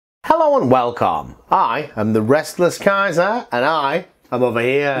Hello and welcome. I am the Restless Kaiser and I am over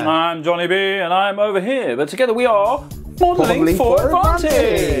here. I'm Johnny B and I'm over here, but together we are modelling for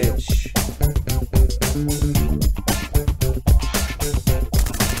advantage.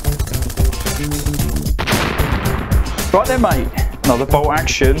 Right then, mate. Another bolt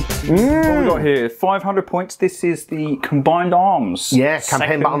action. What have we got here? 500 points. This is the combined arms. Yeah,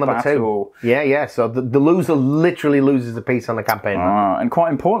 campaign battle number 2. Yeah. So the loser literally loses a piece on the campaign battle. And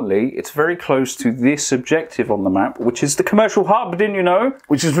quite importantly, it's very close to this objective on the map, which is the commercial hub, didn't you know?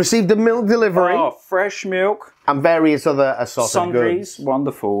 Which has received a milk delivery. Oh, fresh milk. And various other assorted sundries. goods.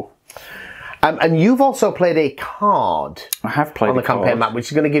 Wonderful. And you've also played a card. I have played on the campaign map, which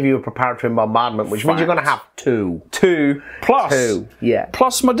is going to give you a preparatory bombardment, which means you're going to have 2. 2 plus 2, yeah.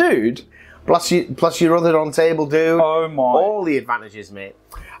 Plus my dude. Plus your other on table dude. Oh my! All the advantages, mate.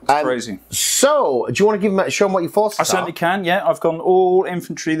 Crazy. So, do you want to show them what your forces are? I certainly can. Yeah, I've gone all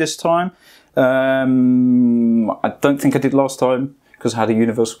infantry this time. I don't think I did last time because I had a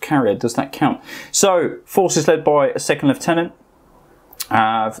universal carrier. Does that count? So, forces led by a second lieutenant.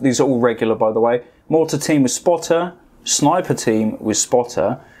 These are all regular, by the way. Mortar team with spotter, sniper team with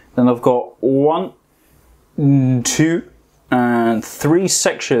spotter. Then I've got 1, 2, and 3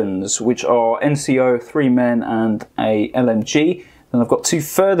 sections, which are NCO, 3 men, and a LMG. Then I've got 2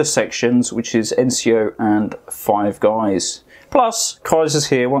 further sections, which is NCO and 5 guys. Plus, Kaiser's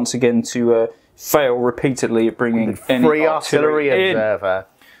here once again to fail repeatedly at bringing any free artillery observer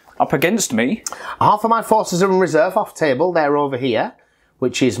up against me. Half of my forces are in reserve off table. They're over here,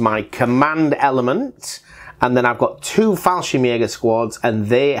 which is my command element. And then I've got 2 Falschirmjagers squads, and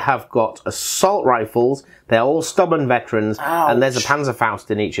they have got assault rifles. They're all stubborn veterans, and there's a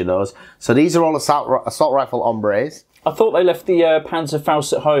Panzerfaust in each of those. So these are all assault rifle hombres. I thought they left the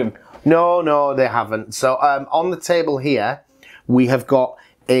Panzerfaust at home. No, they haven't. So on the table here, we have got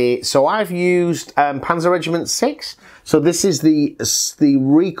so I've used Panzer Regiment 6. So this is the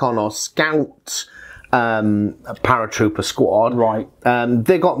recon or scout paratrooper squad. Right.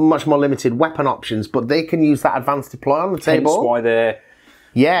 They've got much more limited weapon options, but they can use that advanced deploy on the table. Hence why they're...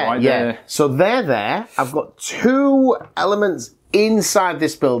 Yeah. So they're there. I've got 2 elements inside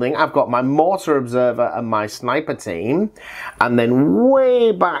this building. I've got my mortar observer and my sniper team. And then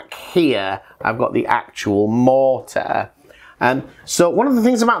way back here, I've got the actual mortar. So one of the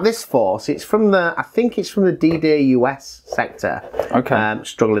things about this force, I think it's from the D-Day US sector. Okay.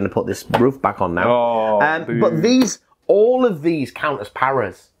 Struggling to put this roof back on now. Oh, but all of these count as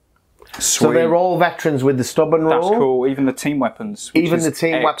paras. Sweet. So they're all veterans with the stubborn rule. That's cool. Even the team weapons. Even the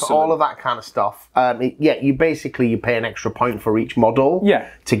team weapon, all of that kind of stuff. You pay an extra point for each model.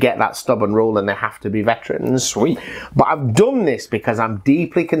 Yeah. To get that stubborn rule, and they have to be veterans. Sweet. But I've done this because I'm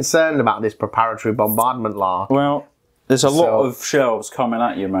deeply concerned about this preparatory bombardment law. Well, there's a lot of shells coming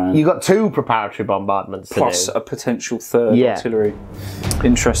at you, man. You got 2 preparatory bombardments to plus do. A potential 3rd artillery.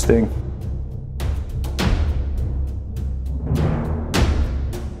 Interesting.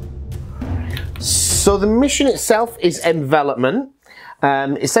 So the mission itself is envelopment.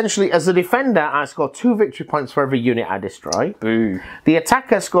 Essentially, as a defender, I score 2 victory points for every unit I destroy. Boo. The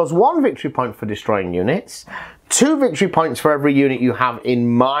attacker scores 1 victory point for destroying units, 2 victory points for every unit you have in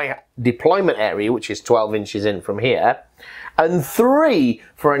my deployment area, which is 12 inches in from here, and 3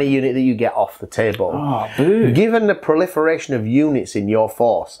 for any unit that you get off the table. Oh, boo. Given the proliferation of units in your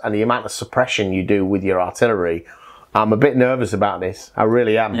force and the amount of suppression you do with your artillery, I'm a bit nervous about this. I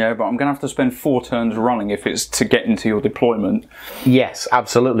really am. Yeah, but I'm going to have to spend 4 turns running if it's to get into your deployment. Yes,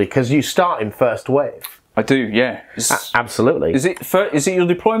 absolutely, because you start in first wave. I do, yeah. Absolutely. Is it your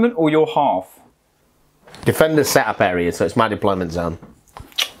deployment or your half? Defender setup area, so it's my deployment zone.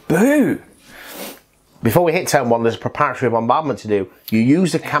 Boo! Before we hit turn 1, there's a preparatory bombardment to do. You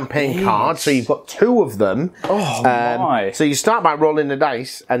use a campaign card, so you've got 2 of them. Oh my! So you start by rolling the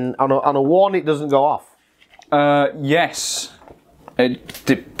dice, and on a 1 it doesn't go off. Yes. It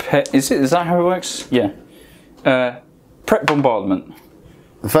depends. Is that how it works? Yeah. Prep bombardment.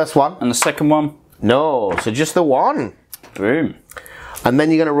 The first one. And the second one? No, so just the 1. Boom. And then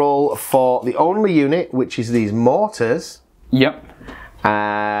you're going to roll for the only unit, which is these mortars. Yep.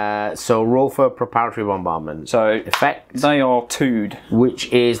 So roll for preparatory bombardment. So effect. They are 2'd.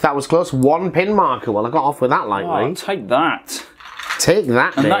 Which is, that was close, 1 pin marker. Well, I got off with that lightly. Oh, take that. Take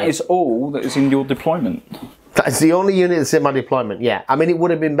that, And mate. that is all that is in your deployment. That's the only unit that's in my deployment, yeah. I mean, it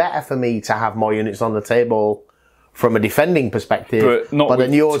would have been better for me to have more units on the table from a defending perspective, but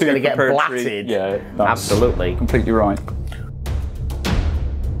then yours going to get blatted. Yeah, absolutely. Completely right.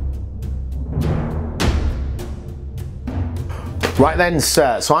 Right then,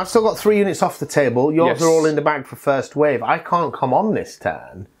 sir. So I've still got 3 units off the table. Yours are all in the bag for first wave. I can't come on this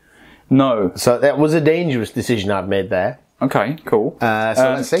turn No. So that was a dangerous decision I've made there. Okay, cool. So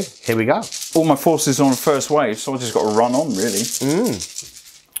let's see. Here we go. All my forces on the first wave, so I just got to run on, really.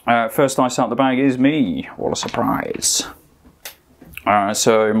 First dice out the bag is me. What a surprise.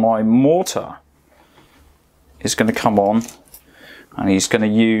 So my mortar is going to come on, and he's going to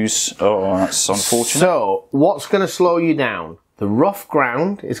use... Oh, that's unfortunate. So, what's going to slow you down? The rough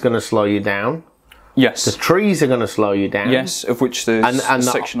ground is going to slow you down. Yes. The trees are going to slow you down. Yes, of which there's a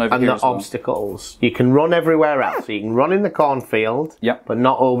section over here and the obstacles. You can run everywhere else. So you can run in the cornfield, but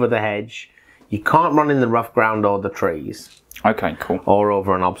not over the hedge. You can't run in the rough ground or the trees. Okay, cool. Or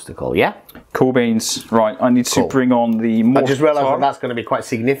over an obstacle, yeah? Cool beans. Right, I need to bring on the mortar. I just realised that's going to be quite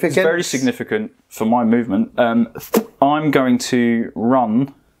significant. It's very significant for my movement. I'm going to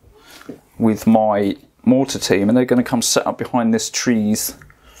run with my mortar team, and they're going to come set up behind this trees.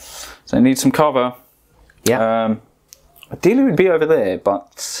 So I need some cover. Yeah. Ideally it would be over there,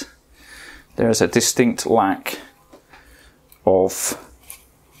 but there is a distinct lack of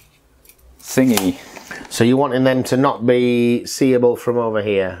thingy. So you're wanting them to not be seeable from over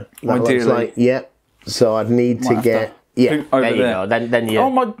here? That Ideally. looks like, yeah. So I'd need to get... Yeah, over there you go. Then you... Oh,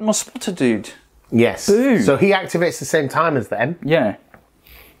 my spotter dude. Yes. Boom. So he activates the same time as them. Yeah.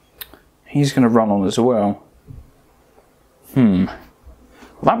 He's going to run on as well.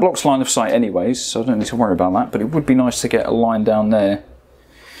 That blocks line of sight anyways, so I don't need to worry about that, but it would be nice to get a line down there.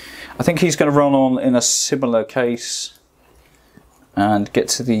 I think he's going to run on in a similar case and get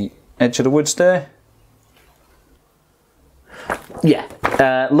to the edge of the woods there. Yeah.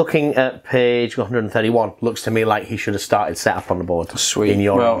 Looking at page 131, looks to me like he should have started set up on the board. Sweet. In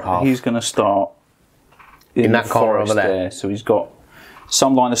your own well, half. he's going to start in that corner over there. So he's got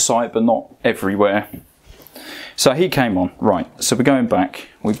some line of sight, but not everywhere. So he came on. Right, so we're going back.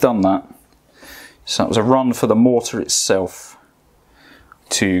 We've done that. So that was a run for the mortar itself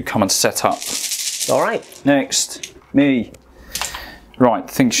to come and set up. All right. Next, me. Right,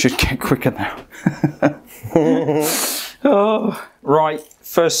 things should get quicker now. Oh, right,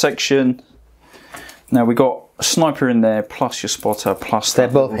 first section. Now we got a sniper in there, plus your spotter, plus they're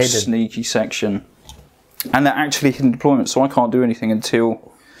that both little hidden. Sneaky section. And they're actually hidden deployment, so I can't do anything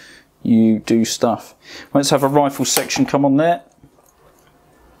until you do stuff. Let's have a rifle section come on there.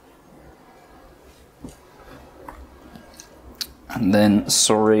 And then,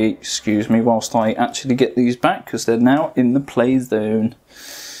 sorry, excuse me, whilst I actually get these back, because they're now in the play zone.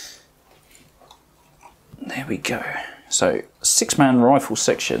 There we go. So, 6-man rifle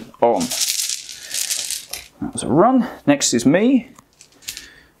section on. That was a run. Next is me.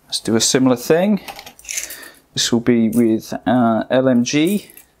 Let's do a similar thing. This will be with LMG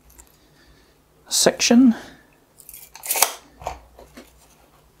section.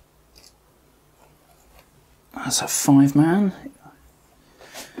 That's a 5-man.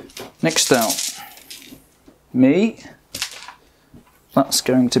 Next out, me. That's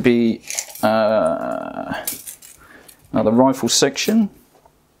going to be another rifle section,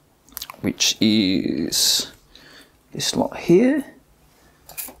 which is this lot here.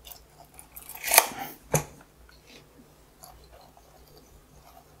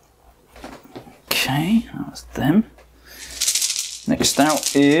 Okay, that's them. Next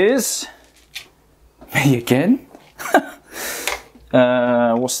out is me again.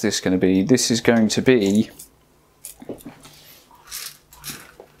 What's this going to be? This is going to be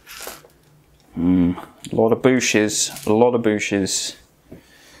a lot of bushes, a lot of bushes.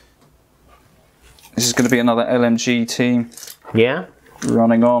 This is going to be another LMG team. Yeah.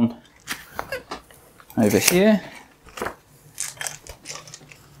 Running on over here.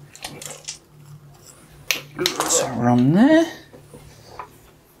 So run there.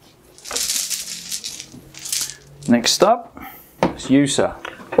 Next up, it's you, sir.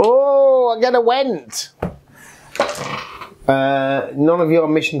 Oh, I get a went. None of your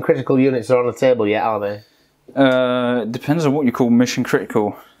mission critical units are on the table yet, are they? Depends on what you call mission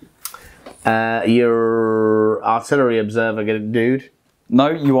critical. Your artillery observer dude. No,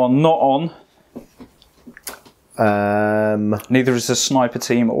 you are not on. Neither is the sniper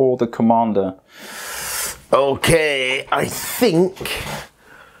team or the commander. Okay, I think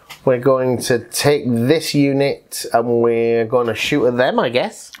we're going to take this unit and we're going to shoot at them, I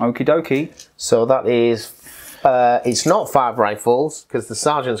guess. Okie dokie. So that is, it's not 5 rifles because the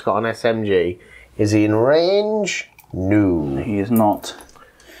sergeant's got an SMG. Is he in range? No. He is not.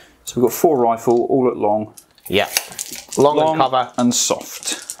 So we've got 4 rifle, all at long. Yeah. Long and cover. And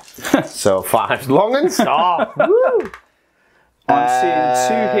soft. So 5 long and soft. Woo! I'm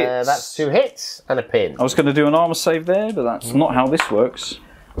seeing 2 hits. That's 2 hits and a pin. I was going to do an armour save there, but that's not how this works.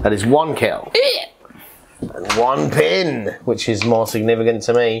 That is 1 kill. And 1 pin, which is more significant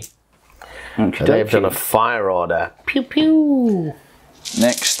to me. Okay, they've done a fire order. Pew pew.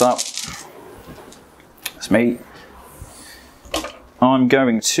 Next up, it's me. I'm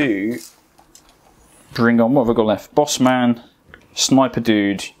going to bring on, what have I got left? Boss man, sniper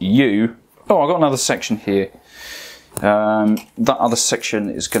dude, you. Oh, I got another section here. That other section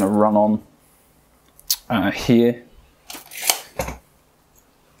is going to run on here.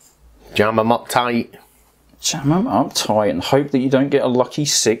 Jam them up tight. Jam them up tight and hope that you don't get a lucky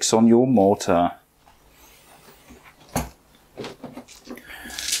 6 on your mortar.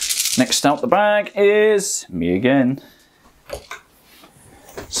 Next out the bag is me again.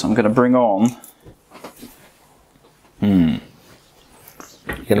 So I'm going to bring on... You're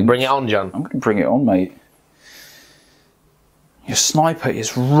going to bring it on, John? I'm going to bring it on, mate. Your sniper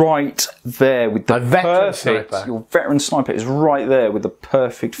is right there with the perfect... Your veteran sniper is right there with the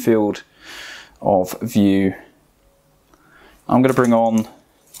perfect field of view. I'm going to bring on...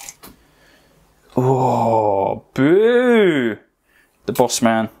 Oh, boo! The boss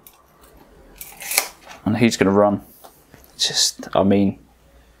man. And he's going to run. Just, I mean,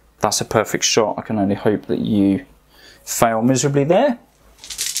 that's a perfect shot. I can only hope that you fail miserably there.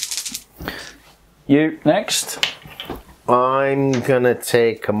 You, next. I'm going to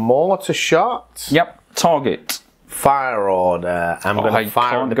take a mortar shot. Yep, target. Fire order. I'm going to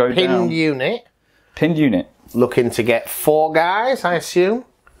fire the pinned unit. Pinned unit. Looking to get 4 guys, I assume.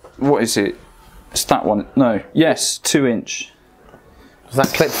 What is it? It's that one. No. Yes, 2-inch. Does that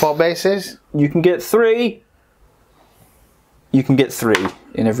clip 4 bases? You can get 3. You can get 3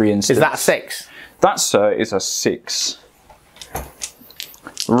 in every instance. Is that a 6? That, sir, is a 6.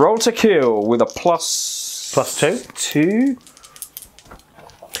 Roll to kill with a plus 2? 2.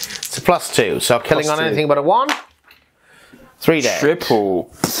 It's a +2. So killing on anything but a 1. 3 dead.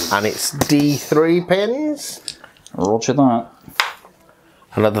 Triple. And it's D3 pins. Roger that.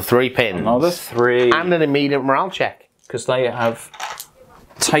 Another 3 pins. Another 3. And an immediate morale check. Because they have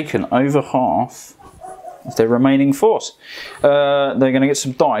taken over half of their remaining force. They're going to get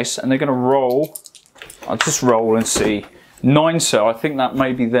some dice and they're going to roll. I'll just roll and see. 9, sir. I think that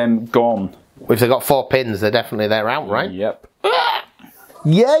may be them gone. If they've got 4 pins, they're definitely there out, right? Yep.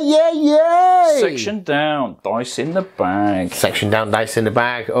 Yeah! Section down, dice in the bag. Section down, dice in the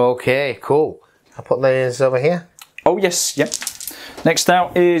bag. Okay, cool. I'll put these over here. Oh, yes, yep. Next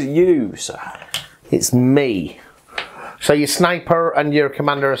out is you, sir. It's me. So your sniper and your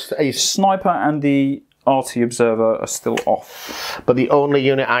commander are... Sniper and the RT observer are still off. But the only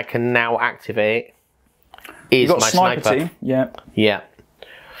unit I can now activate is my sniper team. Yeah. Yeah.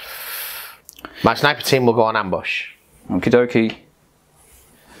 My sniper team will go on ambush. Okie dokie.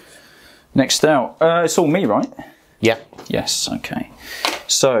 Next out. It's all me, right? Yeah. Yes, okay.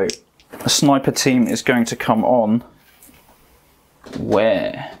 So, the sniper team is going to come on...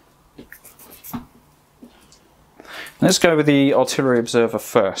 Where? Let's go with the artillery observer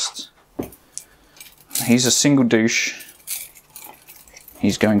first. He's a single douche.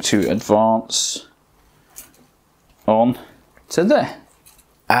 He's going to advance on to there.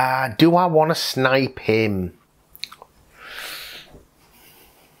 Do I want to snipe him?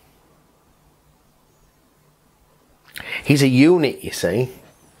 He's a unit, you see.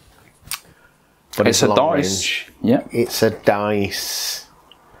 But it's a dice. Yeah. It's a dice.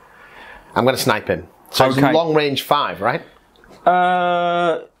 I'm going to snipe him. So it's long range 5, right?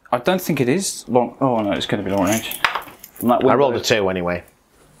 I don't think it is long. Oh no, it's going to be long range. From that window. I rolled a 2 anyway.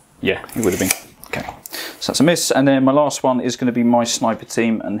 Yeah, it would have been. Okay. So that's a miss. And then my last one is going to be my sniper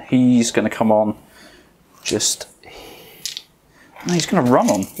team, and he's going to come on. Just. No, he's going to run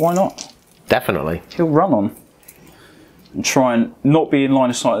on. Why not? Definitely. He'll run on. And try and not be in line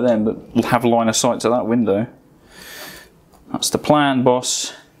of sight of them, but have line of sight to that window. That's the plan,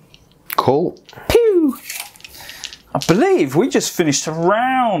 boss. Cool. Pew! I believe we just finished a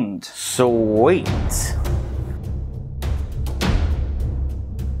round. Sweet.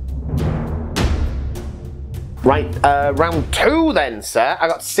 Right, round 2 then, sir. I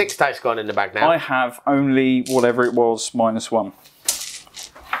got 6 dice going in the bag now. I have only whatever it was -1.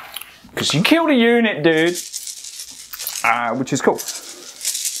 Because you killed a unit, dude. Which is cool.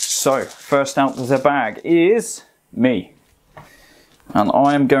 So, first out of the bag is me. And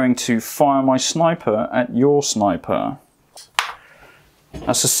I am going to fire my sniper at your sniper.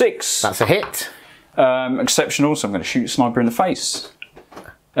 That's a 6. That's a hit. Exceptional, so I'm going to shoot sniper in the face.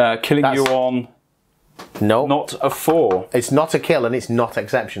 Killing you on... No. Not a 4. It's not a kill and it's not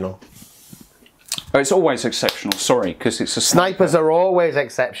exceptional. Oh, it's always exceptional, sorry, because it's a sniper. Snipers are always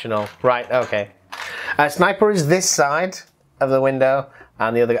exceptional. Right, okay. Sniper is this side of the window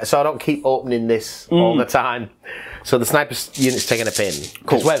and the other guy. So I don't keep opening this all the time. So the sniper unit's taking a pin.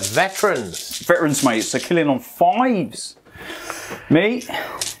 Because we're veterans. Veterans, mate. So killing on 5s. Me.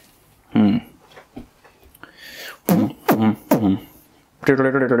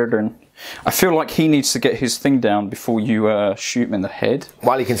 I feel like he needs to get his thing down before you shoot him in the head.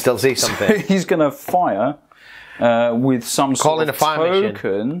 While he can still see something. So he's going to fire with some sort of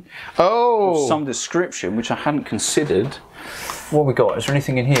token of some description, which I hadn't considered. What have we got? Is there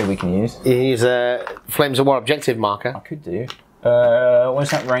anything in here we can use? Use a Flames of War objective marker. I could do.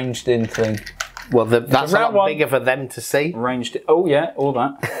 What's that ranged in thing? Well, that's a lot bigger for them to see. Ranged. Oh yeah, all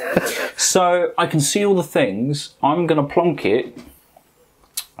that. So I can see all the things. I'm going to plonk it.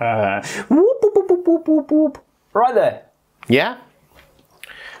 Whoop, whoop, whoop, whoop, whoop, whoop, right there. Yeah?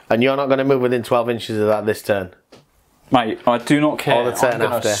 And you're not going to move within 12 inches of that this turn? Mate, I do not care. Or the turn I'm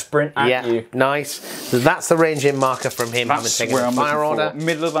going after. to sprint at you. Nice. So that's the ranging marker from him. That's where I'm fire order.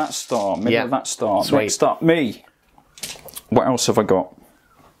 Middle of that star. Middle of that star. Sweet. Next up, me. What else have I got?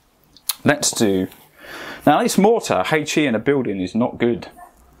 Let's do... Now, this mortar, HE in a building is not good.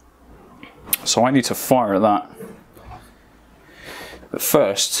 So I need to fire at that. But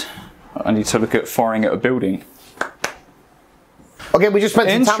first, I need to look at firing at a building. Okay, we just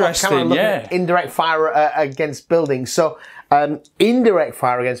spent some time on camera looking at indirect fire against buildings. So, indirect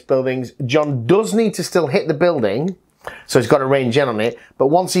fire against buildings, John does need to still hit the building, so he's got to range in on it. But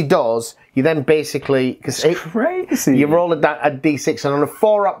once he does, you then basically... Because crazy. You roll a d6, and on a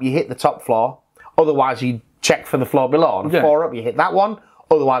 4 up, you hit the top floor. Otherwise, you check for the floor below. On a 4 up, you hit that one.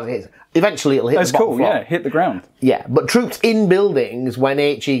 Otherwise, it hits. Eventually, it'll hit the bottom floor. Yeah, hit the ground. Yeah, but troops in buildings, when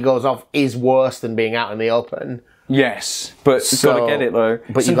HE goes off, is worse than being out in the open. Yes, but you've got to get it though.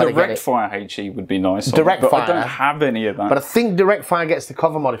 But some direct fire HE would be nice. Direct fire. I don't have any of that. But I think direct fire gets the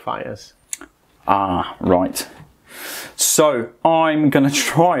cover modifiers. Ah, right. So I'm going to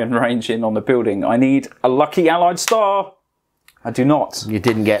try and range in on the building. I need a lucky allied star. I do not. You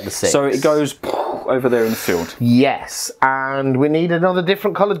didn't get the 6. So it goes over there in the field. Yes, and we need another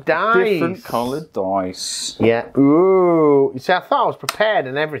different coloured dice. Different coloured dice. Yeah. Ooh. You see, I thought I was prepared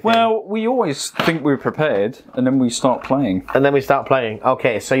and everything. Well, we always think we're prepared, and then we start playing. And then we start playing.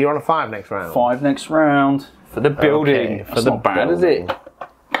 Okay, so you're on a 5 next round. 5 next round for the building. Okay, for the not bad, is it?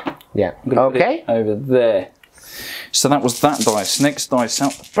 Yeah. Okay. Over there. So that was that dice. Next dice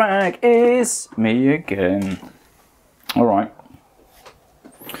out the bag is me again. All right.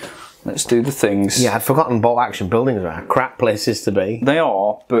 Let's do the things. Yeah, I'd forgotten bolt action buildings are crap places to be. They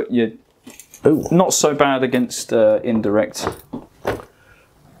are, but you're not so bad against indirect.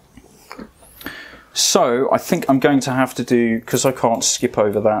 So I think I'm going to have to do, because I can't skip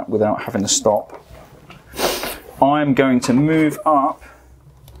over that without having to stop, I'm going to move up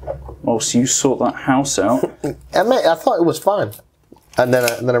whilst you sort that house out. I thought it was fine. And then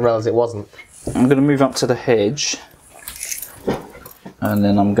I realised it wasn't. I'm going to move up to the hedge. And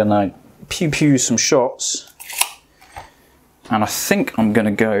then I'm going to pew some shots. And I think I'm going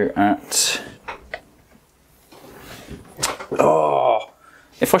to go at... Oh!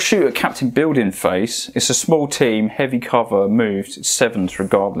 If I shoot at Captain Building Face, it's a small team, heavy cover, moved. It's 7s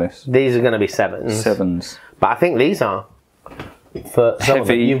regardless. These are going to be 7s. 7s. But I think these are. For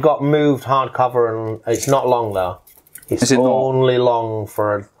heavy. You've got moved, hard cover, and it's not long though. It's only long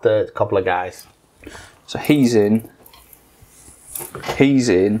for the couple of guys. So he's in. He's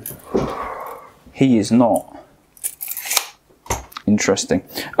in. He is not. Interesting.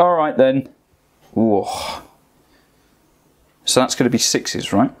 All right then. Whoa. So that's going to be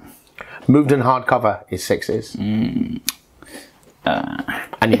 6s, right? Moved and hard cover is 6s.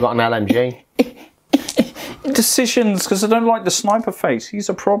 And you've got an LMG. Decisions, because I don't like the sniper face. He's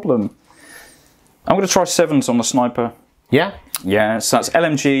a problem. I'm going to try 7s on the sniper. Yeah? Yeah, so that's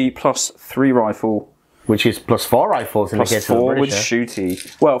LMG plus 3 rifle. Which is plus 4 rifles in the case of the British. Plus 4 with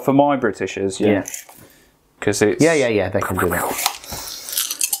shooty. Well, for my Britishers, yeah. Because it's... Yeah, they can do that.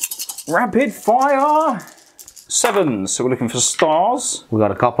 Rapid fire! 7s, so we're looking for stars. We've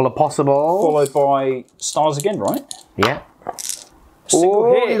got a couple of possible. Followed by stars again, right? Yeah.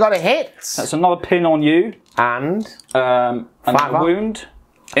 Single hit. You got a hit. That's another pin on you. And? A wound.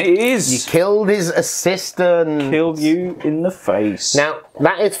 It is. You killed his assistant. Killed you in the face. Now,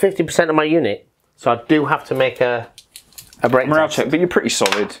 that is 50% of my unit. So I do have to make a break morale check, but you're pretty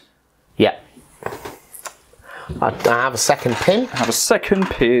solid. Yeah. I have a second pin. I have a second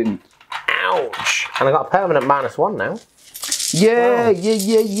pin. Ouch. And I got a permanent -1 now. Yeah,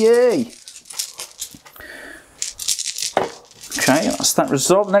 yeah. Okay, that's that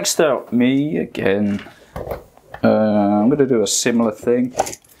result. Next up, me again. I'm going to do a similar thing.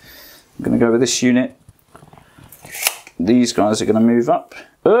 I'm going to go with this unit. These guys are going to move up.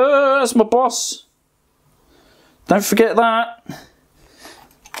 That's my boss. Don't forget that.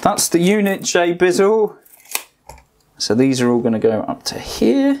 That's the unit, J Bizzle. So these are all going to go up to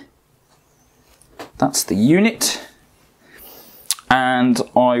here. That's the unit. And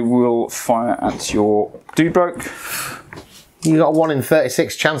I will fire at your dude bloke. You got a 1 in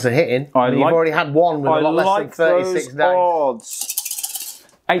 36 chance of hitting. You've already had one with a lot less than 36 dice. Odds.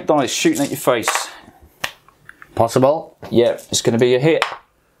 8 dice shooting at your face. Possible. Yeah, it's going to be a hit.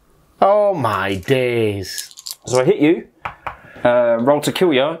 Oh my days. So I hit you. Roll to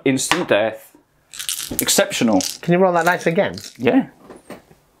kill you. Instant death. Exceptional. Can you roll that dice again? Yeah.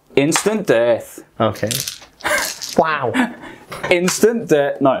 Instant death. Okay. Wow. Instant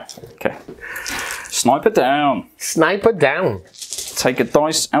death. No. Okay. Sniper down. Sniper down. Take a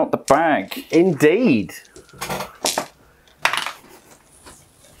dice out the bag. Indeed.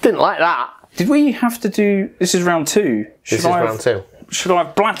 Didn't like that. Did we have to do... This is round 2. This is round 2. Should I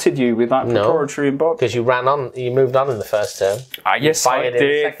have blatted you with that preparatory embark? Because you ran on, you moved on in the first turn. Ah, yes, I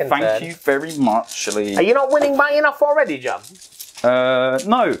did. Thank you very much, Lee. Are you not winning by enough already, John?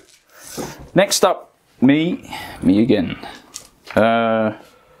 No. Next up, me again.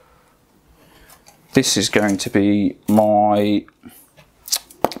 This is going to be my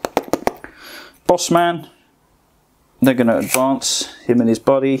boss man. They're going to advance, him and his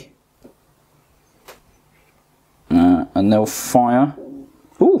buddy. And they'll fire.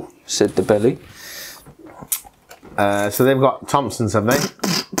 Ooh, said the belly. So they've got Thompsons, have they?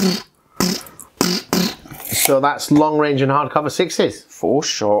 So that's long range and hardcover 6s. 4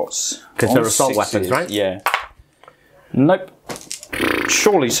 shots. Because they're assault weapons, right? Yeah. Nope.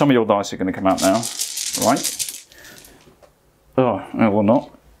 Surely some of your dice are going to come out now. Right. Oh, well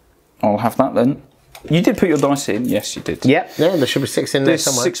not. I'll have that then. You did put your dice in. Yes, you did. Yep. Yeah, there should be 6 in there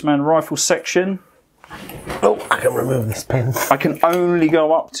somewhere. This 6-man rifle section. Oh, I can remove this pin. I can only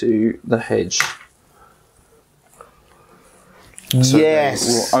go up to the hedge. So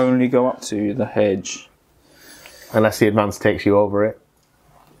yes. We'll only go up to the hedge. Unless the advance takes you over it.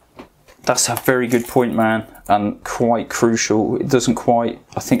 That's a very good point, man. And quite crucial. It doesn't quite...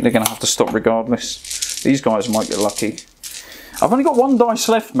 I think they're going to have to stop regardless. These guys might get lucky. I've only got 1 dice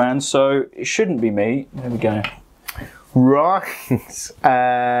left, man, so it shouldn't be me. There we go. Right.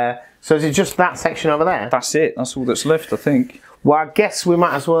 So is it just that section over there? That's it. That's all that's left, I think. Well, I guess we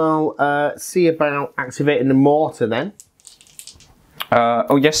might as well see about activating the mortar then.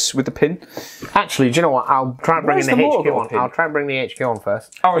 Oh, yes, with the pin. Actually, do you know what? I'll try and bring in the HQ on. Pin? I'll try and bring the HQ on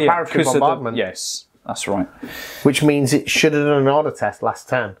first. Oh, yeah, Preparatory bombardment. Yes, that's right. Which means it should have done an order test last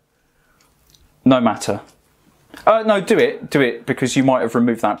turn. No matter. No, do it, because you might have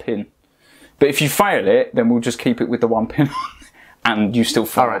removed that pin. But if you fail it, then we'll just keep it with the 1 pin. And you still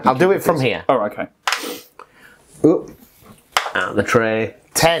fire. Alright, I'll do it from here. Oh, okay. Oop. Out the tray.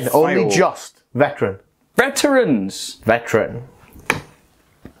 10, only just. Veteran. Veterans! Veteran.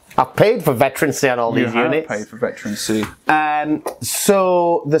 I've paid for veterancy on all these units. You have paid for veterancy.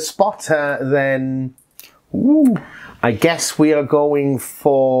 So, the spotter then... Ooh, I guess we are going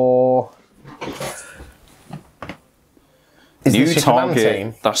for... Is New this your command target.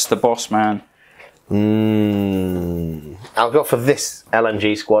 team? That's the boss man. I'll go for this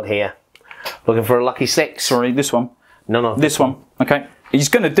LNG squad here. Looking for a lucky 6. Sorry, this one. No. This one. Okay. He's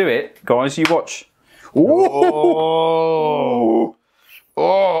going to do it, guys. You watch. Oh,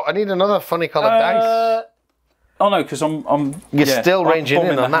 I need another funny coloured dice. Oh no, because I'm You're still ranging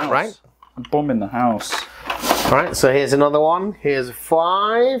in on that, right? I'm bombing the house. Right, so here's another one. Here's a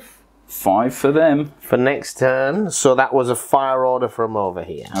 5. 5 for them. For next turn. So that was a fire order from over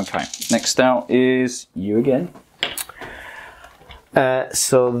here. Okay. Next out is you again.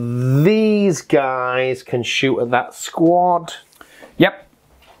 So these guys can shoot at that squad. Yep.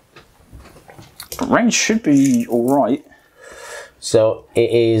 Range should be alright. So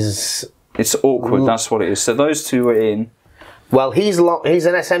it is... It's awkward, that's what it is. So those 2 are in. Well, he's an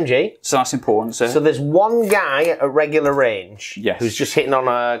SMG. So that's important. So there's 1 guy at a regular range. Yes. Who's just hitting on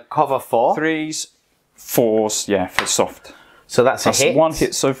a cover 4. 3s, 4s, yeah, for soft. So that's a hit. 1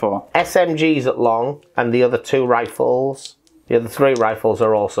 hit so far. SMGs at long, and the other 2 rifles. The other 3 rifles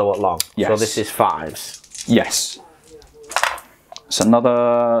are also at long. Yes. So this is 5s. Yes. It's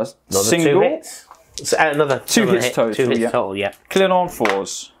another single. 2 hits. So, another 2 hits hit, total. 2 hits yeah. total, yeah. Killing on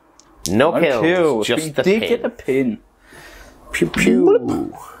 4s. No kills. Just Just the did pin. get the pin. Pew pew.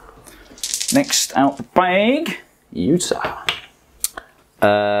 Bloop. Next out the bag, Utah.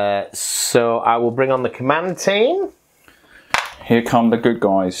 So I will bring on the command team. Here come the good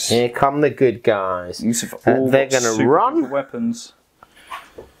guys. Here come the good guys. They're going to run. Weapons.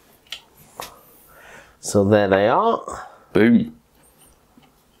 So there they are. Boom.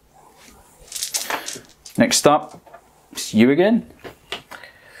 Next up, It's you again.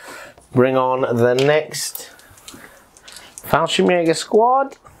 Bring on the next Falschirmjagers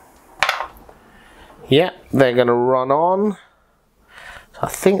squad. Yeah, they're going to run on. So I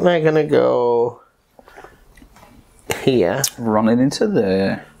think they're going to go here. Running into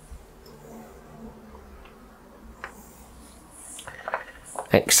there.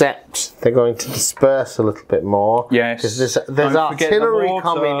 Except they're going to disperse a little bit more. Yes. Because there's artillery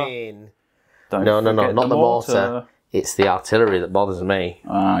coming in. No, not the mortar. It's the artillery that bothers me.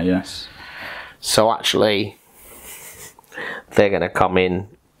 Ah, yes. So actually, they're going to come in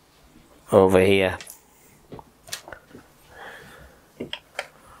over here.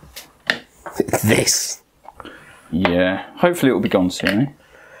 This. Yeah. Hopefully it will be gone soon.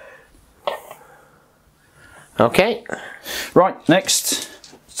 Okay. Right, next.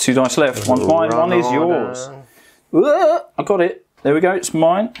 2 dice left. One's mine, one is yours. I got it. There we go, it's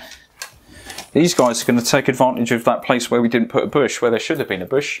mine. These guys are going to take advantage of that place where we didn't put a bush, where there should have been a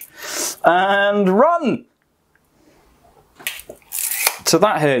bush. And run! To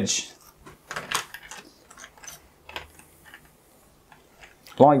that hedge.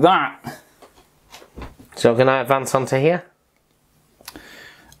 Like that. So can I advance onto here?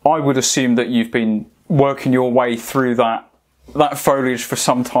 I would assume that you've been working your way through that foliage for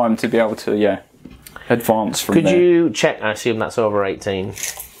some time to be able to, yeah, advance from there. Could you check? I assume that's over 18.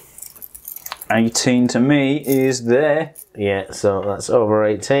 18 to me is there. Yeah, so that's over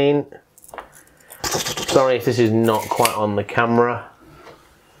 18. Sorry if this is not quite on the camera.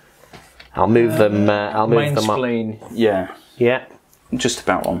 I'll move them. I'll move them up. Spleen, yeah. Yeah. Just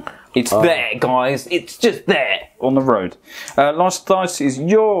about on. It's there, guys. It's just there on the road. Last dice is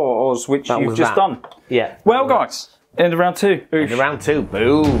yours, which you've just done. Yeah. Well, guys, end of round 2. End of round 2.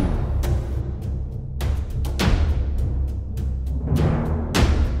 Boom.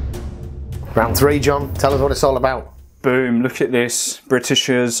 Round 3, John. Tell us what it's all about. Boom. Look at this.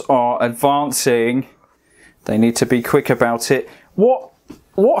 Britishers are advancing. They need to be quick about it. What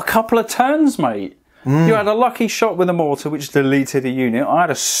a couple of turns, mate. You had a lucky shot with a mortar, which deleted a unit. I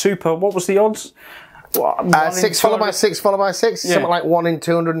had a super. What was the odds? 6 followed by 6 followed by 6. Yeah. Something like 1 in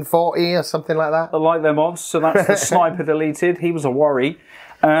 240 or something like that. I like them odds. So that's the sniper deleted. He was a worry.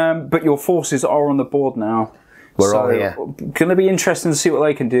 But your forces are on the board now. We're all here. Going to be interesting to see what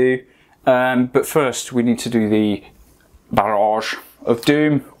they can do. But first, we need to do the barrage of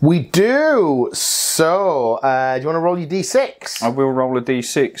doom. We do. So, do you want to roll your d6? I will roll a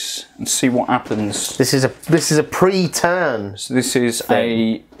d6 and see what happens. This is a pre-turn. So this is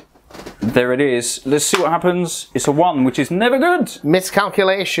a. There it is. Let's see what happens. It's a 1, which is never good.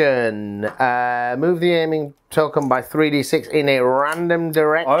 Miscalculation. Move the aiming token by 3d6 in a random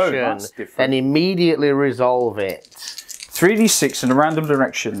direction. Oh, that's different. Then immediately resolve it. 3d6 in a random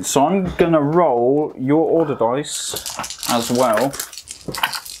direction. So I'm going to roll your order dice as well.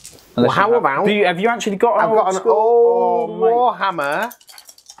 Well, how about... Have you actually got an I've got an old Warhammer.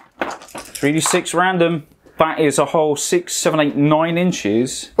 3d6 random. That is a whole 6, 7, 8, 9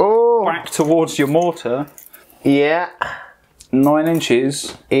 inches. Oh. Back towards your mortar. Yeah. 9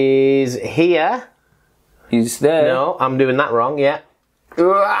 inches. Is here. Is there. No, I'm doing that wrong, yeah.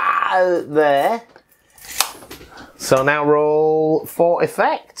 There. So now roll for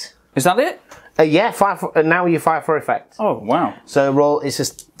effect. Is that it? Yeah, 5 for, now you 5 for effect. Oh, wow. So roll, it's a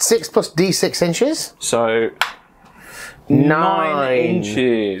 6 plus d6 inches. So 9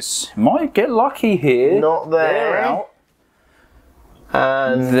 inches. Might get lucky here. Not there. They're out.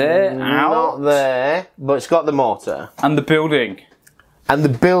 And they're not out. there, but it's got the mortar. And the building. And the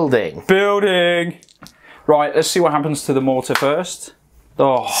building. Building. Right, let's see what happens to the mortar first.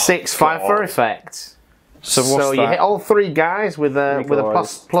 Oh, 6, 5 for effect. So what's that? You hit all 3 guys with a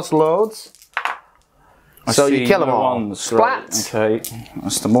plus loads. So you kill them all. Splat. Right. Okay,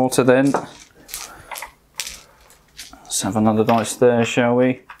 that's the mortar then. Let's have another dice there, shall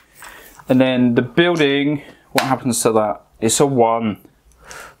we? And then the building, what happens to that? It's a 1.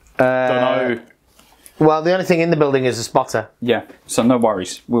 Don't know. Well, the only thing in the building is a spotter. Yeah, so no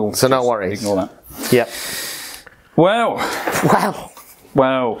worries. We'll no worries. Ignore that. Yep. Well.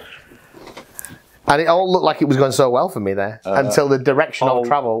 And it all looked like it was going so well for me there until the direction of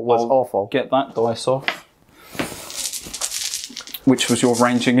travel was awful. Get that dice off. Which was your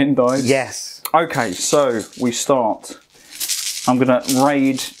ranging in dice? Yes. Okay, so we start. I'm going to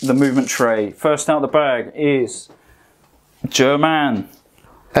raid the movement tray. First out the bag is German.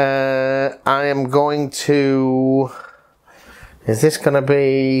 I am going to... Is this going to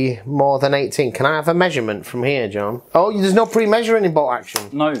be more than 18? Can I have a measurement from here, John? Oh, there's no pre-measuring in bolt action.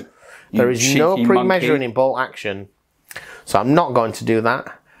 No. There is no pre-measuring in bolt action. So I'm not going to do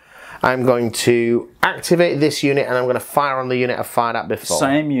that. I'm going to activate this unit and I'm going to fire on the unit I fired at before.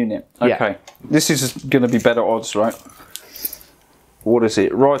 Same unit. Okay. Yeah. This is going to be better odds, right? What is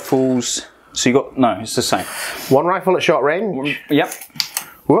it? Rifles. So you got, no, it's the same. One rifle at short range. Yep.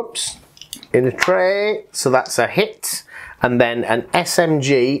 Whoops. In a tray. So that's a hit. And then an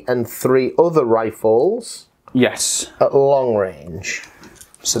SMG and 3 other rifles. Yes. At long range.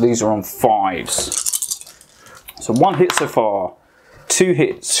 So these are on 5s. So 1 hit so far. 2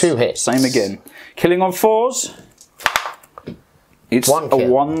 hits. 2 hits. Same again. Killing on 4s. It's a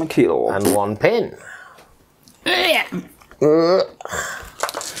 1 kill. And 1 pin.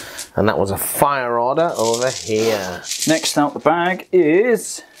 And that was a fire order over here. Next out the bag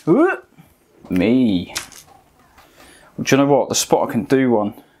is me. Do you know what? The spotter can do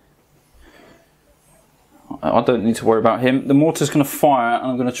one. I don't need to worry about him. The mortar's going to fire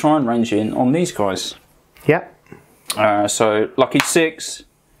and I'm going to try and range in on these guys. Yep. So lucky 6.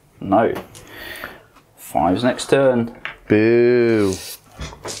 No. 5's next turn. Boo.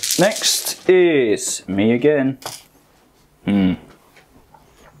 Next is me again.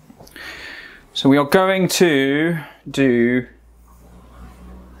 So we are going to do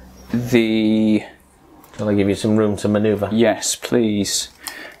the... Shall I give you some room to manoeuvre? Yes, please.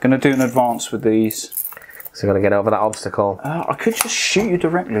 Going to do an advance with these. So got to get over that obstacle. I could just shoot you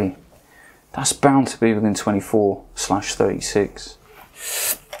directly. That's bound to be within 24/36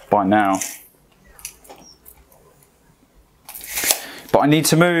 by now. But I need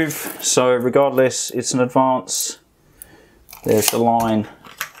to move, so regardless, it's an advance. There's the line.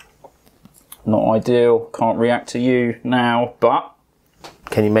 Not ideal, can't react to you now, but...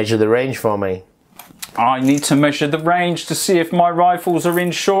 Can you measure the range for me? I need to measure the range to see if my rifles are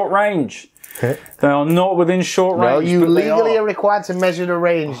in short range. They are not within short range. No, you legally are required to measure the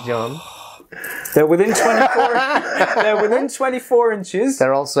range, John. They're within 24. They're within 24 inches.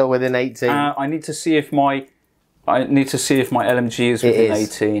 They're also within 18. I need to see if my LMG is within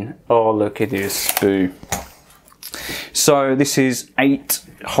 18. Oh, look, it is. Boo. So this is 8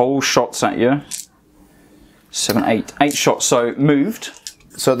 whole shots at you. 7, 8. 8 shots. So moved.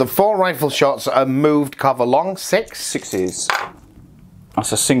 So the 4 rifle shots are moved cover long. 6. 6s.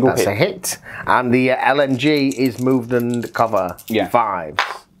 That's a single hit. That's a hit. And the LMG is moved and cover. 5.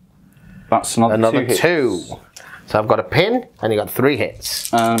 That's another 2 hits. So I've got a pin and you got 3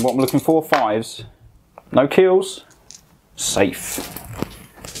 hits. And what I'm looking for, 5s. No kills. Safe.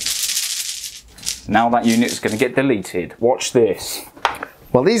 Now that unit is going to get deleted. Watch this.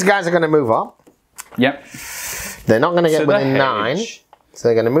 Well, these guys are going to move up. Yep. They're not going to get within 9. So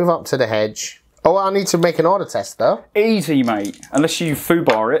they're going to move up to the hedge. Oh, I need to make an order test though. Easy, mate. Unless you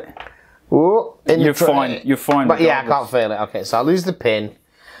foobar it. Ooh, you're fine. You're fine. But yeah, I can't fail it. Okay, so I'll lose the pin.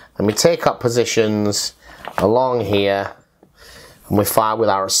 And we take up positions along here. And we fire with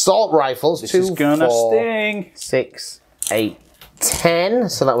our assault rifles. This is gonna sting. 6, 8, 10.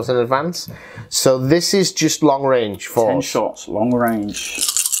 So that was an advance. So this is just long range. 10 shots, long range.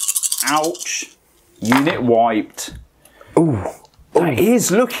 Ouch. Unit wiped. Ooh. That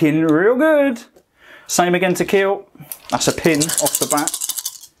is looking real good. Same again to kill. That's a pin off the bat.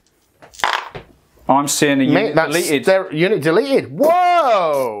 I'm seeing a unit deleted. Unit deleted.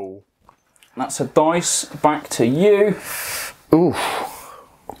 Whoa! That's a dice back to you. Ooh.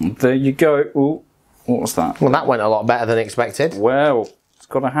 There you go. Ooh. What was that? Well, that went a lot better than expected. Well, it's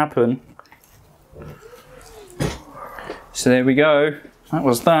got to happen. So there we go. That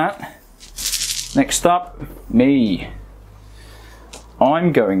was that. Next up, me.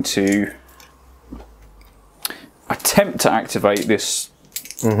 I'm going to attempt to activate this.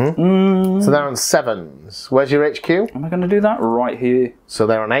 So they're on 7s. Where's your HQ? Am I going to do that? Right here. So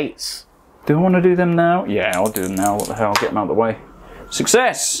they're on 8s. Do I want to do them now? Yeah, I'll do them now. What the hell? I'll get them out of the way.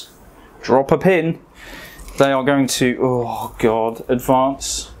 Success! Drop a pin. They are going to, oh God,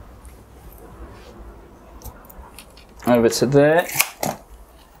 advance. Over to there.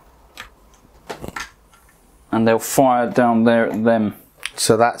 And they'll fire down there at them.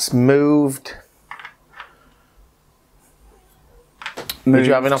 So that's moved. Would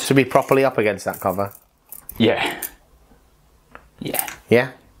you have enough to be properly up against that cover? Yeah. Yeah.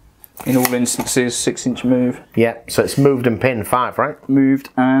 Yeah? In all instances, 6-inch move. Yeah, so it's moved and pin 5, right? Moved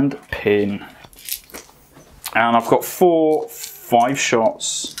and pin. And I've got 4 5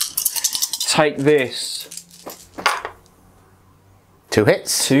 shots. Take this. 2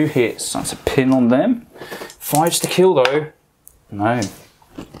 hits. 2 hits. That's a pin on them. 5's to kill though. No.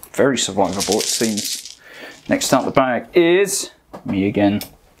 Very survivable it seems. Next out the bag is me again.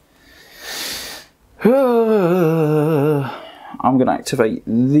 I'm going to activate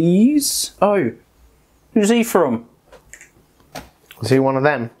these. Oh, who's he from? Is he one of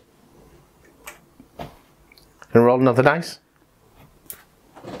them? And roll another dice.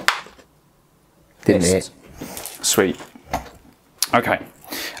 Didn't hit. Sweet. Okay.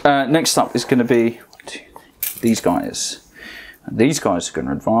 Next up is going to be these guys. And these guys are going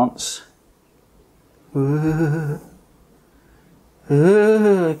to advance.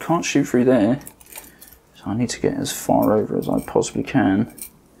 Can't shoot through there. So I need to get as far over as I possibly can.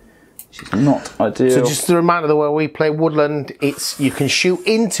 Which is not ideal. So just a reminder, the way we play Woodland, it's you can shoot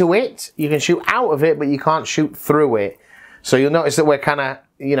into it, you can shoot out of it, but you can't shoot through it. So you'll notice that we're kind of,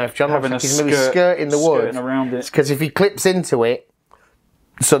 you know, if John looks like he's maybe skirting the wood, it's because if he clips into it,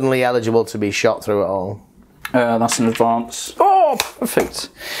 suddenly eligible to be shot through it all. That's an advance. Oh, perfect.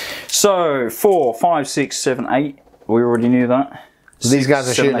 So 4, 5, 6, 7, 8. We already knew that. These guys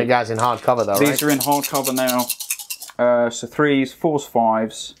are shooting the guys in hard cover, though, right? These are in hard cover now. So 3s, 4s,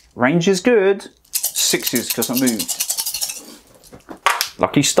 5s. Range is good. 6s because I moved.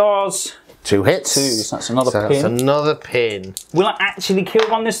 Lucky stars. 2 hits. 2s. That's another pin. That's another pin. Will I actually kill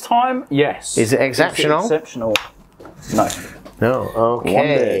one this time? Yes. Is it exceptional? Is it exceptional? No. No.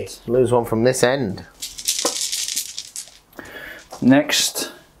 Okay. Lose one from this end.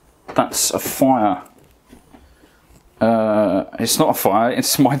 Next, that's a fire. It's not a fire,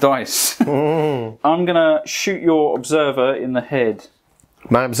 it's my dice. I'm gonna shoot your observer in the head.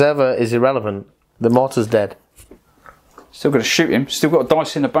 My observer is irrelevant. The mortar's dead. Still gonna shoot him. Still got a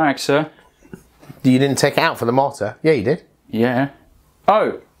dice in the bag, sir. You didn't take it out for the mortar? Yeah, you did. Yeah.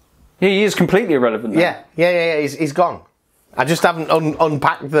 Oh, yeah, he is completely irrelevant then. Yeah. He's gone. I just haven't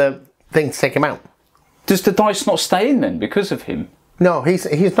unpacked the thing to take him out. Does the dice not stay in then because of him? No,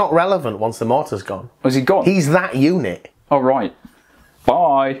 he's not relevant once the mortar's gone. Was he gone? He's that unit. Oh, right.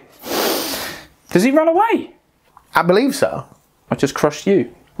 Bye. Does he run away? I believe so. I just crushed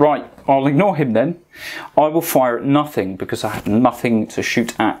you. Right, I'll ignore him then. I will fire at nothing because I have nothing to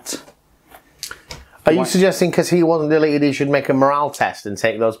shoot at. Are you suggesting because he wasn't deleted he should make a morale test and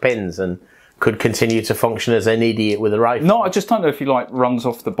take those pins and could continue to function as an idiot with a rifle? No, I just don't know if he like runs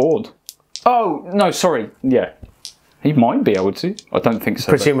off the board. Oh, no, sorry. Yeah. He might be able to. I don't think so.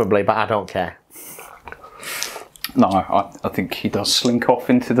 Presumably, but I don't care. No, I think he does slink off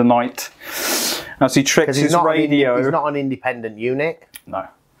into the night as he tricks his radio. He's not an independent unit. No.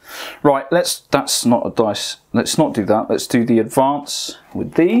 Right, that's not a dice. Let's not do that. Let's do the advance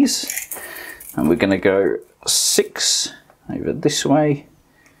with these. And we're going to go 6 over this way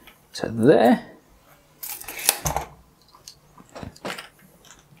to there.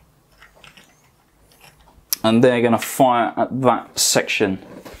 And they're going to fire at that section.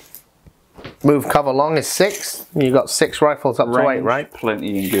 Move cover long is 6. You've got 6 rifles up to 8, right?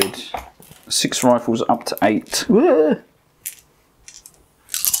 Plenty and good. 6 rifles up to 8.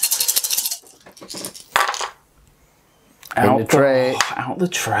 Out the tray. Out the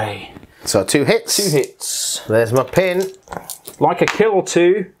tray. So 2 hits. 2 hits. There's my pin. Like a kill or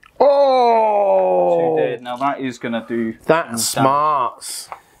 2. Oh! 2 dead. Now that is going to do... That's smart.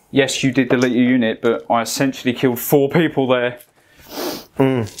 Yes, you did delete your unit, but I essentially killed 4 people there.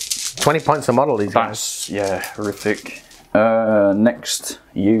 20 points a model, these That's, guys. yeah, horrific. Next,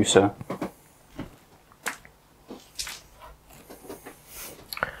 you, sir.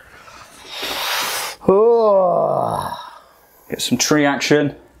 Oh. Get some tree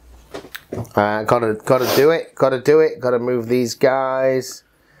action. Gotta do it. Gotta move these guys.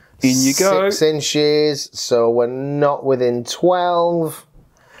 In you go. 6 inches, so we're not within 12.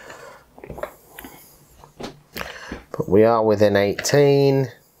 But we are within 18.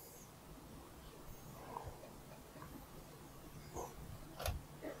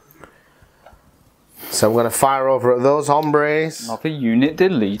 So I'm going to fire over at those hombres. Another unit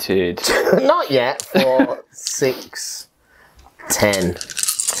deleted. Not yet. 4, 6, 10.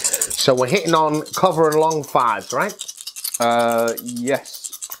 So we're hitting on cover and long 5s, right? Yes.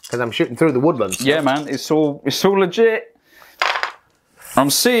 Because I'm shooting through the woodlands. Yeah, man. It's all legit. I'm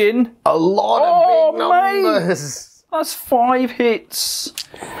seeing a lot of big numbers. That's 5 hits.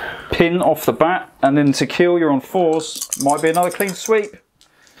 Pin off the bat, and then to kill, you're on 4s. Might be another clean sweep.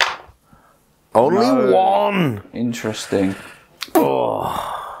 Only 1. Interesting.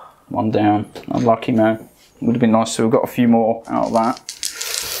 Oh, 1 down. Unlucky, man. Would have been nice to have got a few more out of that.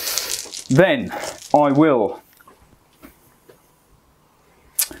 Then I will.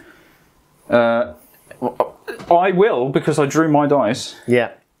 Because I drew my dice.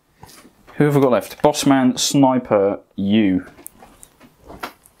 Yeah. Who have I got left? Bossman, Sniper, you.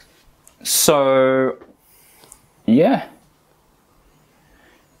 So, yeah.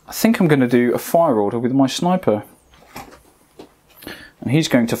 I think I'm going to do a fire order with my Sniper. And he's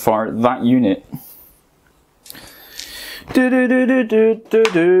going to fire at that unit. And he's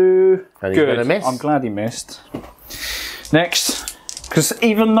Good. gonna miss. I'm glad he missed. Next, because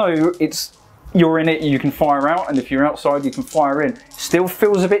even though you're in it, you can fire out, and if you're outside, you can fire in. Still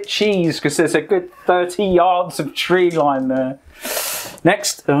feels a bit cheese because there's a good 30 yards of tree line there.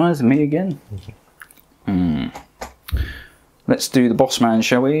 Next, it's me again. Let's do the boss man,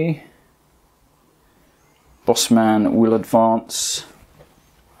 shall we? Boss man will advance.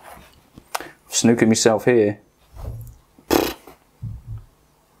 Snookered myself here.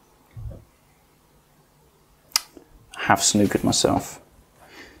 Have snookered myself.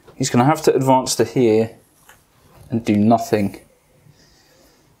 He's going to have to advance to here and do nothing.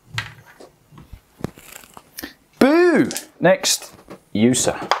 Boo! Next, you,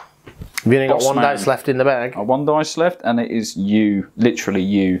 sir. You've only got one dice left in the bag. One dice left, and it is you. Literally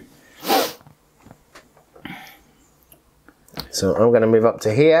you. So I'm going to move up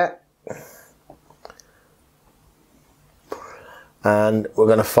to here. And we're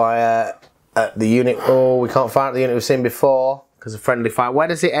going to fire at the unit. Oh, we can't fire at the unit we've seen before because of friendly fire. Where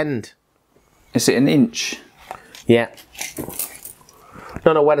does it end? Is it an inch? Yeah.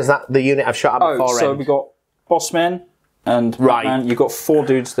 No, where does the unit I've shot at before so end? we got bossmen and man. You've got 4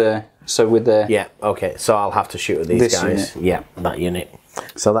 dudes there. So we're there. Yeah, okay. So I'll have to shoot at these guys. Unit. Yeah, that unit.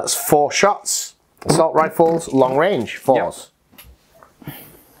 So that's 4 shots. Assault rifles, long range, 4s. Yep.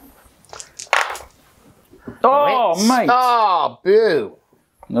 Oh, mate. Oh, boo.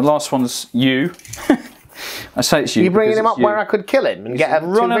 And the last one's you. I say it's you. You bringing him up where I could kill him and get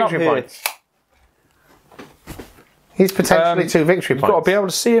 2 victory points? He's potentially 2 victory points. You've got to be able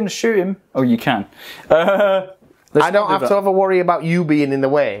to see him to shoot him. Oh, you can. I don't have to ever worry about you being in the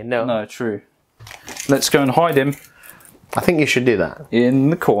way. No. No, true. Let's go and hide him. I think you should do that.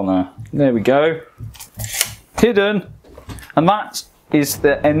 In the corner. There we go. Hidden. And that is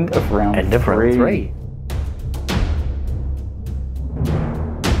the end of round 3. End of round 3.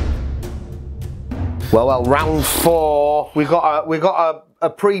 Well, round 4. We got a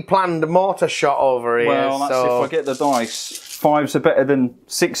pre-planned mortar shot over here. Well, that's if I get the dice. 5s are better than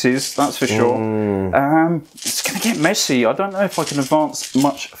 6s, that's for sure. It's going to get messy. I don't know if I can advance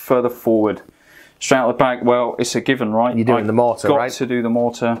much further forward. Straight out the back, well, it's a given, right? You're doing the mortar, right? Got to do the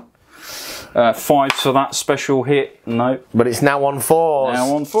mortar. 5s for that special hit. No. But it's now on 4s.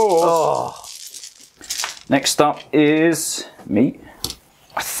 Now on 4s. Oh. Next up is me.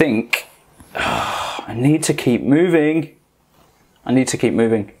 I think I need to keep moving. Need to keep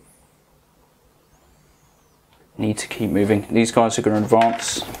moving. These guys are going to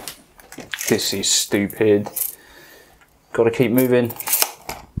advance. This is stupid. Got to keep moving.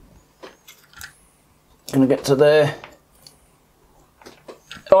 Going to get to there.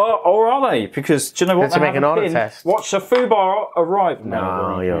 Oh, or are they? Because do you know what? To make an order test. Watch the foobar arrive.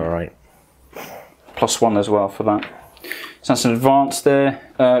 No, you're alright. +1 as well for that. So that's an advance there.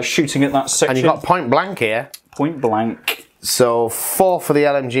 Shooting at that section. And you've got point blank here. Point blank. So 4 for the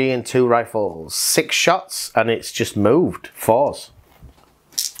LMG and 2 rifles. 6 shots and it's just moved. 4s.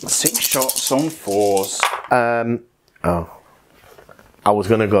 6 shots on 4s. I was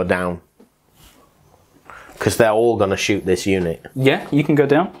going to go down. Because they're all going to shoot this unit. Yeah, you can go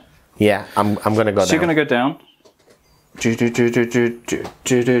down. Yeah, I'm going to go down. So you're going to go down.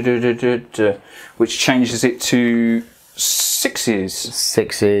 Which changes it to 6s.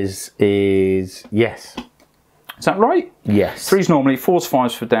 6s is... Yes. Is that right? Yes. 3s normally, 4s,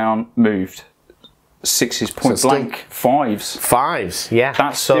 5s for down, moved. 6s point blank, 5s. 5s, yeah.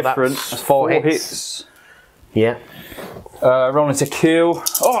 That's so different. That's 4 hits. Yeah. Rolling to kill.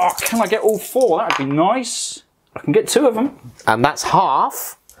 Oh, can I get all 4? That would be nice. I can get 2 of them. And that's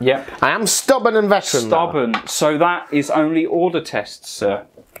half. Yep. I am stubborn and veteran. Stubborn. Though. So that is only order tests, sir.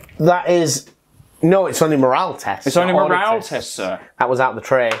 That is... No, it's only morale tests. It's only morale tests, sir. That was out the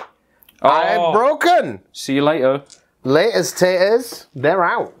tray. Oh. I'm broken. See you later. Laters, taters. They're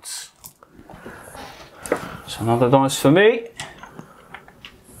out. So another dice for me.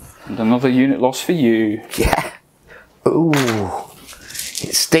 And another unit loss for you. Yeah. Ooh.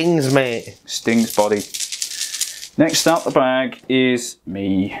 It stings, mate. Stings, body. Next out the bag is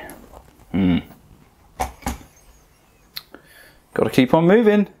me. Got to keep on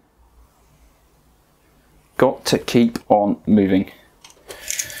moving. Got to keep on moving.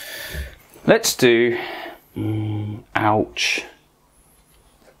 Let's do... ouch.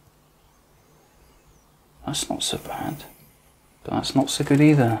 That's not so bad. But that's not so good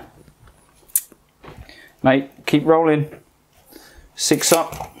either. Mate, keep rolling. 6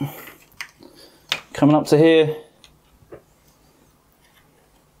 up. Coming up to here.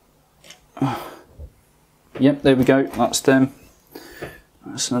 Yep, there we go. That's them.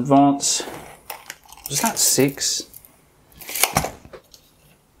 That's an advance. Was that 6?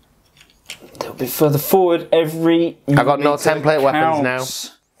 There'll bit further forward. Every I've got no template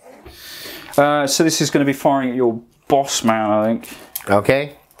weapons now. So this is going to be firing at your boss man, I think.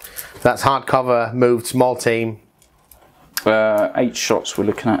 Okay. That's hardcover, moved, small team. 8 shots we're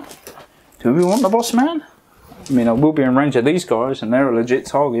looking at. Do we want the boss man? I mean, I will be in range of these guys, and they're a legit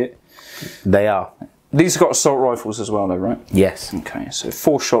target. They are. These have got assault rifles as well, though, right? Yes. Okay, so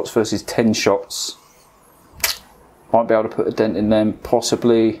 4 shots versus 10 shots. Might be able to put a dent in them,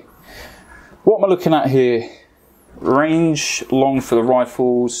 possibly. What am I looking at here? Range, long for the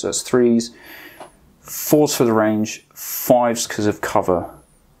rifles, that's 3s. 4s for the range, 5s because of cover.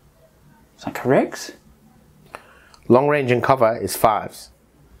 Is that correct? Long range and cover is 5s.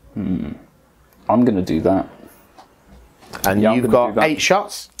 I'm going to do that. And yeah, you've got 8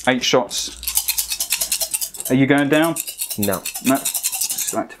 shots? 8 shots. Are you going down? No. No.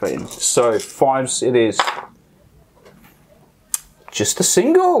 Still activating. So 5s it is. Just a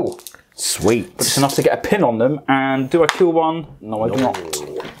single. Sweet. But it's enough to get a pin on them. And do I kill one? No, I do not.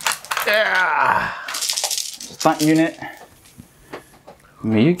 Yeah. That unit.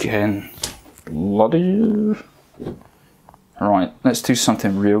 Me again. Bloody. Alright, let's do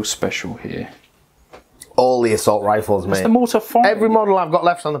something real special here. All the assault rifles, mate. It's the mortar fire. Every model I've got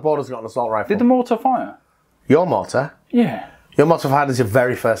left on the board has got an assault rifle. Did the mortar fire? Your mortar? Yeah. Your mortar fired as your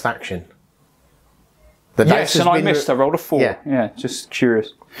very first action. The Yes, and I missed. I rolled a 4. Yeah, just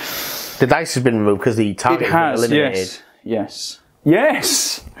curious. The dice has been removed because the target has been eliminated. Yes.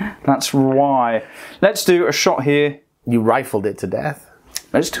 Yes! That's why. Let's do a shot here. You rifled it to death.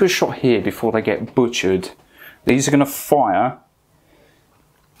 Let's do a shot here before they get butchered. These are going to fire.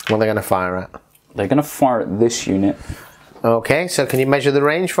 What are they going to fire at? They're going to fire at this unit. Okay, so can you measure the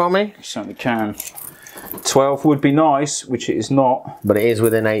range for me? Certainly can. 12 would be nice, which it is not. But it is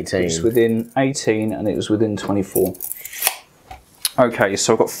within 18. It's within 18 and it was within 24. Okay,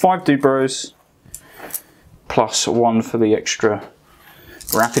 so I've got 5 Dubros plus 1 for the extra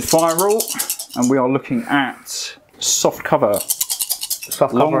rapid fire rule. And we are looking at soft cover.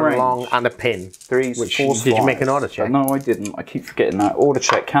 Soft cover and long and a pin. 3s, Which, 4s, did you 5s. make an order check? No, I didn't. I keep forgetting that. Order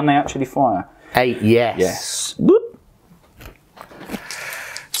check. Can they actually fire? 8, yes. Yes. Whoop.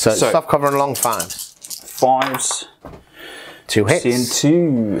 So soft cover and long 5s. 5s. 2 hits.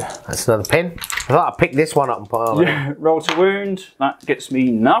 CN2. That's another pin. I thought I'd pick this one up and put it on. Yeah, roll to wound. That gets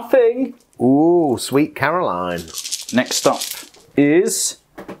me nothing. Ooh, sweet Caroline. Next up is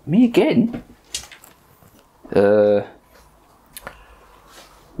me again.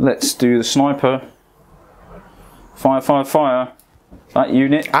 Let's do the sniper. Fire, fire, fire. That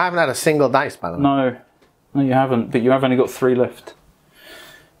unit. I haven't had a single dice, by the way. No, no, you haven't. But you have only got 3 left.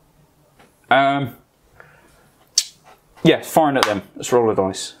 Yeah, firing at them. Let's roll a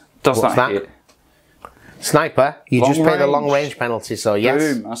dice. Does What's that that? hit? Sniper, you Long just pay the range. long range penalty, so yes.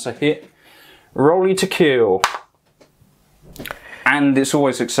 Boom, that's a hit. Rolling to kill. And it's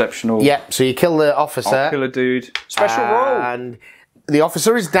always exceptional. Yep, so you kill the officer. I'll kill a dude. Special roll. And the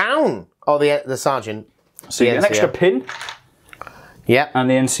officer is down. Or the sergeant. So you get an extra pin. Yep. And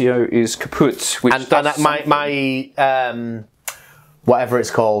the NCO is kaput. Which And my whatever it's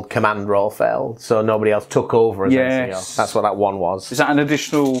called, command roll failed. So nobody else took over as NCO. That's what that one was. Is that an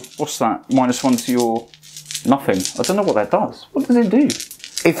additional, what's that? -1 to your nothing. I don't know what that does. What does it do?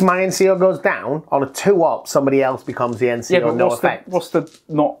 If my NCO goes down, on a 2-op, somebody else becomes the NCO, Yeah, but no effect. what's the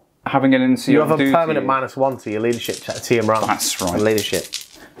not having an NCO You have a do permanent to you? -1 to your leadership, to your rank. That's right. And leadership.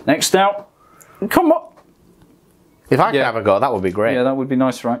 Next out. Come on. If I could have a go, that would be great. Yeah, that would be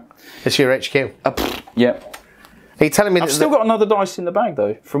nice, right? It's your HQ. Yeah. Are you telling me I've that still got another dice in the bag,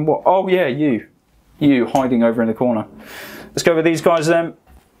 though. From what? Oh, yeah, you. You hiding over in the corner. Let's go with these guys then.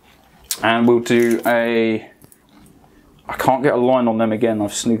 And we'll do a... I can't get a line on them again.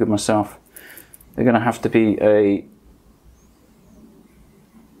 I've snookered myself. They're going to have to be a...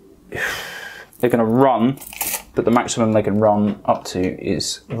 They're going to run, but the maximum they can run up to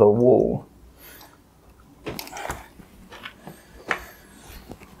is the wall.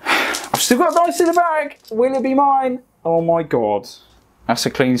 I've still got dice in the bag. Will it be mine? Oh my god. That's a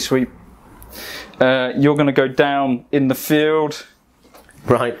clean sweep. You're going to go down in the field.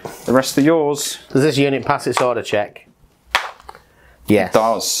 Right. The rest are yours. Does this unit pass its order check? Yes. It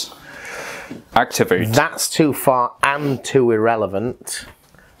does. Activate. That's too far and too irrelevant.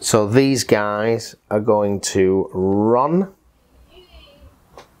 So these guys are going to run.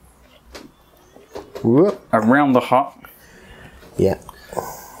 Whoop. Around the hut. Yeah.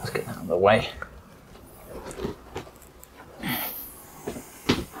 Let's get that out of the way.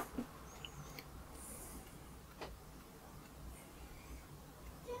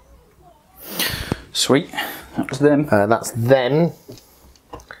 Sweet. That was them. That's them.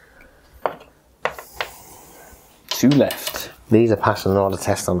 These are passing an order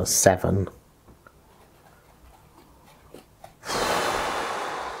test on a 7.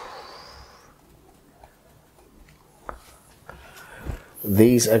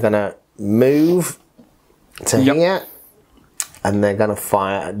 These are going to move to here, and they're going to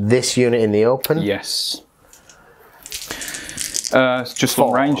fire at this unit in the open. Yes. It's just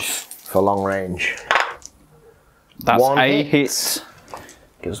long range. For long range. That's a hit.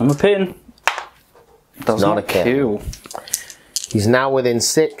 Gives them a pin. Does not a kill. He's now within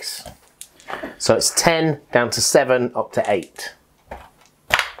 6. So it's 10 down to 7 up to 8.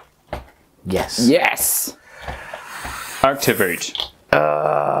 Yes. Yes. Activate.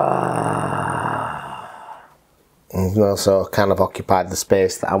 Also kind of occupied the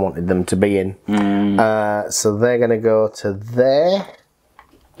space that I wanted them to be in. So they're going to go to there.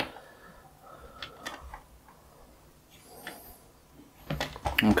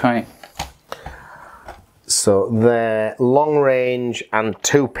 Okay. So they're long range and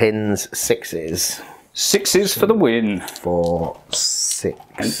 2 pins, 6s. 6s for the win. 4, 6.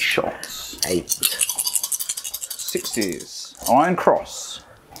 8 shots. 8. 6s. Iron cross.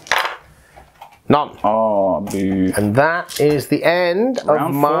 None. Oh, boo. And that is the end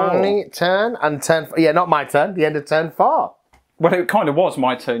of my turn. And turn, yeah, not my turn, the end of turn 4. Well, it kind of was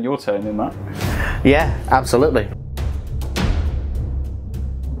my turn, your turn in that. Yeah, absolutely.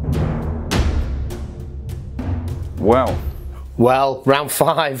 Well, round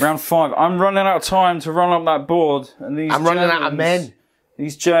 5. Round 5. I'm running out of time to run up that board. And these I'm running out of men.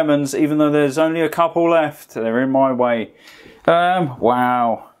 These Germans, even though there's only a couple left, they're in my way.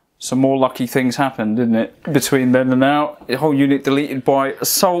 Wow. Some more lucky things happened, didn't it? Between then and now. The whole unit deleted by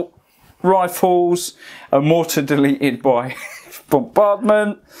assault rifles. A mortar deleted by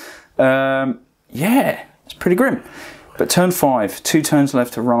bombardment. Yeah, it's pretty grim. But turn 5. 2 turns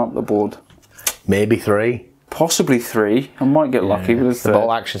left to run up the board. Maybe 3. Possibly 3. I might get lucky with a third. The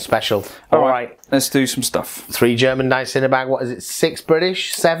bolt action special. All right. Let's do some stuff. 3 German dice in a bag. What is it? 6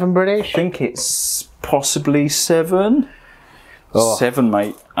 British? 7 British? I think it's possibly 7. Oh. 7,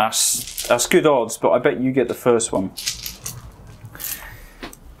 mate. That's good odds, but I bet you get the first one.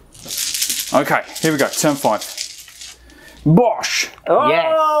 Okay, here we go. Turn 5. Bosh! Oh,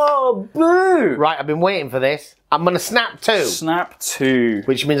 yes. Boo! Right, I've been waiting for this. I'm going to snap 2. Snap 2.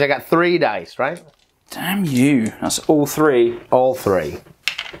 Which means I got 3 dice, right? Damn you. That's all 3. All 3.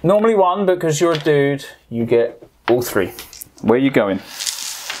 Normally 1, because you're a dude, you get all 3. Where are you going?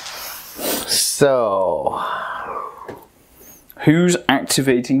 So... who's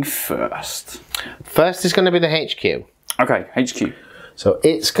activating first? First is going to be the HQ. Okay, HQ. So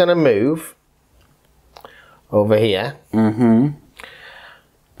it's going to move over here.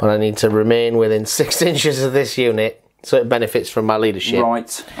 But I need to remain within 6 inches of this unit so it benefits from my leadership.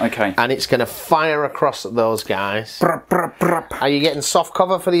 Right, okay. And it's going to fire across at those guys. Are you getting soft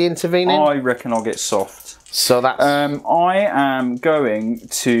cover for the intervening? I reckon I'll get soft. So that's... I am going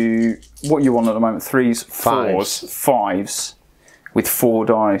to... what you want at the moment? 3s, 4s, 5s. With 4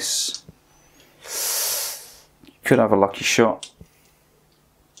 dice. Could have a lucky shot.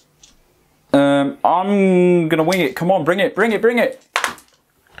 I'm going to wing it. Come on, bring it, bring it, bring it.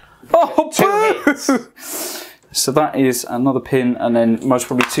 Oh, 2 hits. So that is another pin, and then most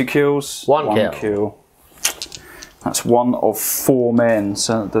probably 2 kills. 1 kill. That's 1 of 4 men,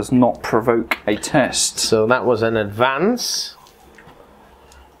 so it does not provoke a test. So that was an advance.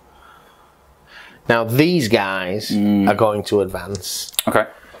 Now these guys are going to advance. Okay.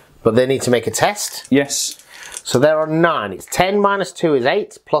 But they need to make a test. Yes. So there are 9. It's 10 minus 2 is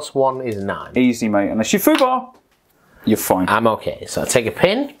 8, plus 1 is 9. Easy, mate. Unless you foobar, you're fine. I'm okay. So I take a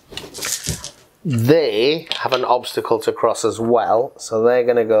pin. They have an obstacle to cross as well. So they're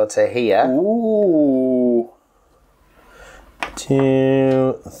going to go to here. Ooh.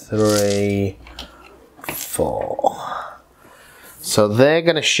 2, 3, 4. So they're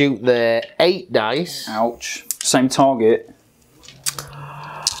going to shoot their 8 dice. Ouch. Same target.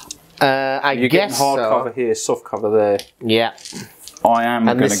 I You're guess getting hard so. cover here, soft cover there. Yeah. I am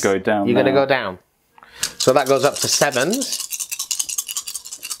going to go down. You're going to go down. So that goes up to 7s.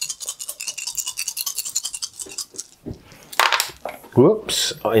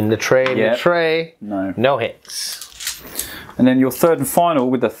 Whoops. In the tray, in the tray. No. No hits. And then your third and final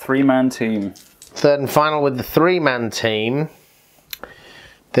with the 3-man team. Third and final with the 3-man team.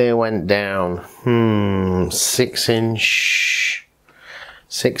 They went down. 6 inch.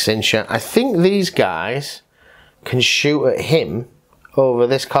 6 inch. I think these guys can shoot at him over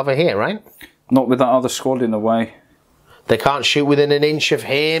this cover here, right? Not with that other squad in the way. They can't shoot within an inch of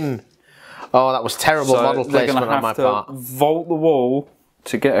him. Oh, that was terrible model placement on my part. Vault the wall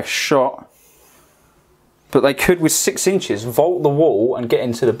to get a shot. But they could, with 6 inches, vault the wall and get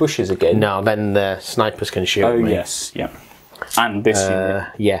into the bushes again. No, then the snipers can shoot me. Oh, yes, yeah. And this unit.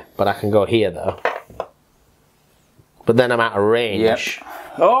 Yeah, but I can go here, though. But then I'm out of range. Yep.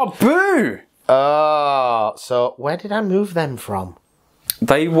 Oh, boo! Oh, so where did I move them from?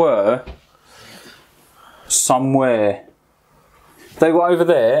 They were somewhere. They were over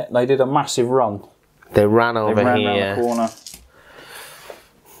there. They did a massive run. They ran over They ran here. around the corner.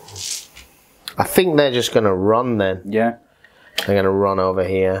 I think they're just going to run then. Yeah. They're going to run over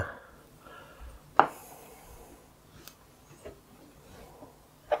here.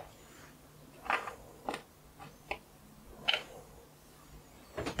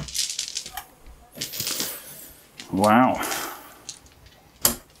 Wow.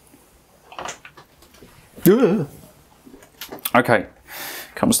 Yeah. Okay.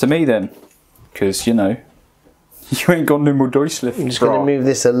 Comes to me then. Because, you know, you ain't got no more dice left. I'm just going to move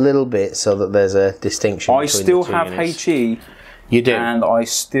this a little bit so that there's a distinction. I still have units. HE. You do? And I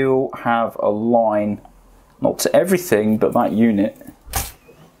still have a line, not to everything, but that unit.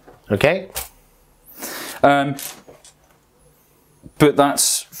 Okay. But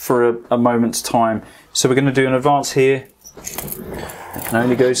that's for a moment's time. So we're going to do an advance here. It can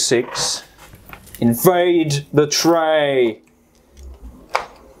only go 6. Invade the tray.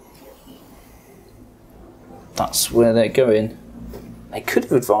 That's where they're going. They could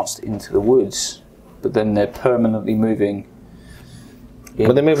have advanced into the woods, but then they're permanently moving.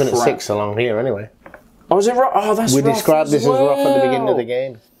 But they're moving at 6 along here anyway. Oh, is it rough? Oh, that's We rough described this as rough at the beginning of the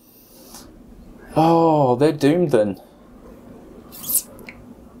game. Oh, they're doomed then.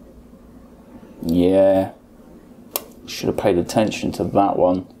 Yeah. Should have paid attention to that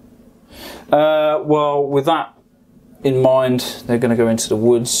one. Well, with that in mind, they're going to go into the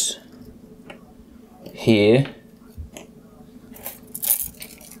woods here.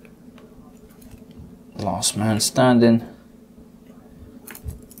 Last man standing.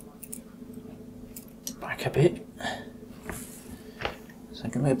 Back a bit. So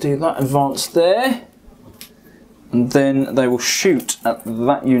I'm going to do that advance there. And then they will shoot at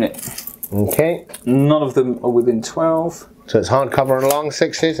that unit. Okay. None of them are within 12. So it's hard covering along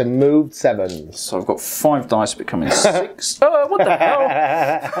 6s and moved 7s. So I've got 5 dice becoming 6. Oh, what the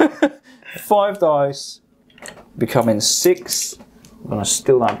hell? 5 dice becoming 6. I'm going to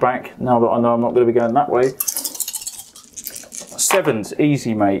steal that back now that I know I'm not going to be going that way. 7s,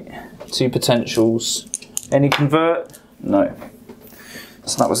 easy, mate. 2 potentials. Any convert? No.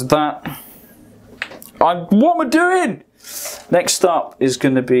 So that was that. What am I doing? Next up is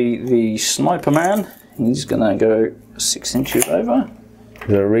going to be the sniper man. He's going to go 6 inches over. Is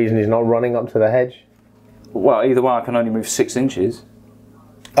there a reason he's not running up to the hedge? Well, either way, I can only move 6 inches.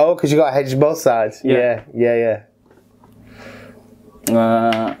 Oh, because you got hedges both sides. Yeah. Yeah.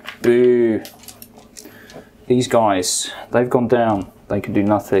 Boo. These guys, they've gone down. They can do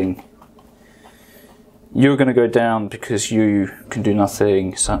nothing. You're going to go down because you can do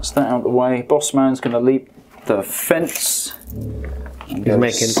nothing. So that's that out of the way. Boss man's going to leap the fence. He's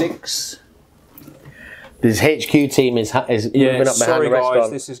making 6. This HQ team is moving up behind the restaurant.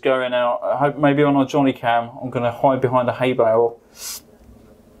 Guys, this is going out. I hope maybe on a Johnny cam. I'm going to hide behind a hay bale.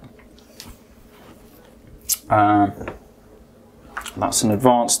 That's an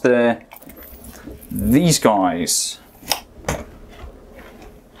advance there. These guys.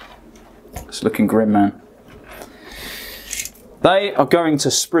 It's looking grim, man. They are going to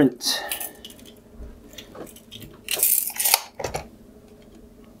sprint.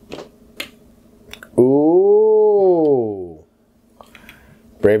 Ooh.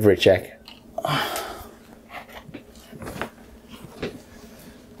 Bravery check.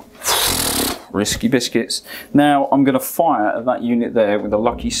 Risky biscuits. Now I'm going to fire at that unit there with a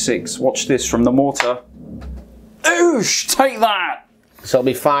lucky 6. Watch this from the mortar. Oosh! Take that! So it'll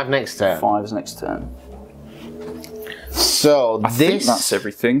be 5 next turn. 5's next turn. So I think that's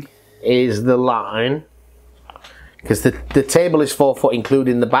everything. Is the line. Because the table is 4 foot,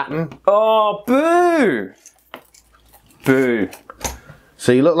 including the batten. Oh, boo! Boo.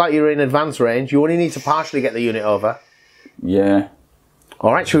 So you look like you're in advance range. You only need to partially get the unit over. Yeah.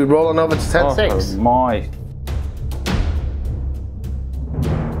 All right, should we roll on over to 10-6? Oh my.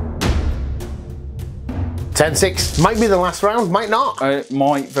 $10-6 might be the last round, might not. It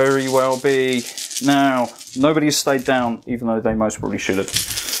might very well be. Now, nobody has stayed down, even though they most probably should have.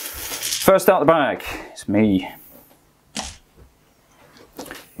 First out the bag, it's me.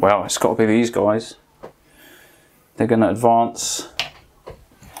 Well, it's got to be these guys. They're going to advance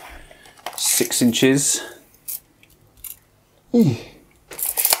 6 inches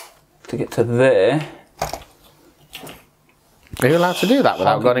to get to there. Are you allowed to do that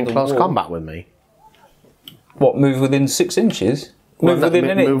without going in close combat with me? What, move within 6 inches? Move within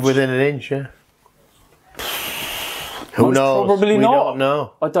an inch? Move within an inch, yeah. Who knows? Probably we not. Don't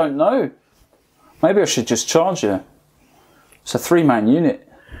know. I don't know. Maybe I should just charge you. It's a 3-man unit.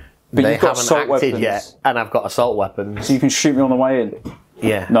 But They you've got haven't assault acted weapons. yet, and I've got assault weapons. So you can shoot me on the way in.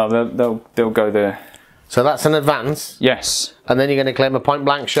 Yeah. No, they'll go there. So that's an advance. Yes. And then you're going to claim a point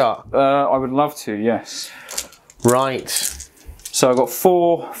blank shot. I would love to, yes. Right. So I've got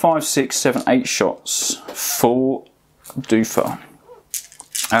 4, 5, 6, 7, 8 shots. Full doofer.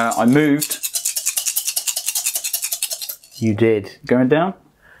 I moved. You did. Going down?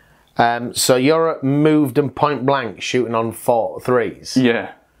 So you're at moved and point blank shooting on 3s.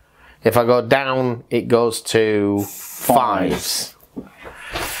 Yeah. If I go down, it goes to 5s.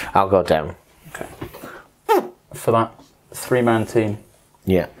 I'll go down. Okay. For that 3-man team.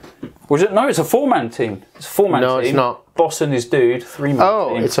 Yeah. Was it? No, it's a 4-man team. It's a 4-man team. No, it's not. Boss and his dude, 3-man team.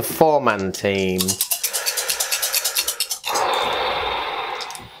 Oh, it's a 4-man team.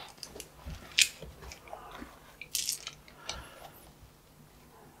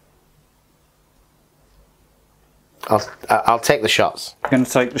 I'll take the shots. I'm going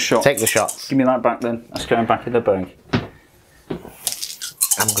to take the shot. Take the shots. Give me that back then. That's going back in the bag.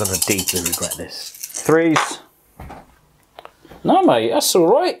 I'm going to deeply regret this. 3s. No, mate, that's all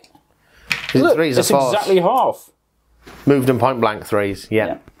right. Look, 3s it's or 4s. exactly half. Moved and point blank 3s,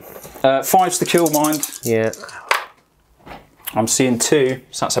 yeah. 5's the kill, mind. Yeah. I'm seeing 2,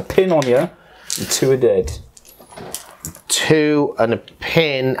 so that's a pin on you, and 2 are dead. 2 and a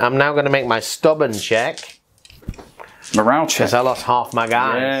pin. I'm now going to make my stubborn check. Morale check. Because I lost half my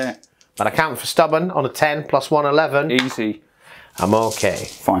guys. Yeah. But I count for stubborn on a 10 plus 1, 11. Easy. I'm okay.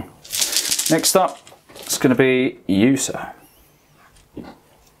 Fine. Next up, it's going to be you, sir.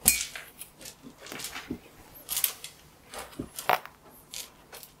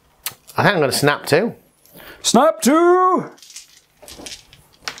 I think I'm going to snap 2. Snap 2!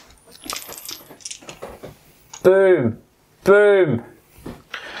 Boom. Boom.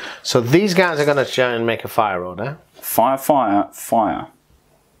 So these guys are going to try and make a fire order. Fire, fire, fire.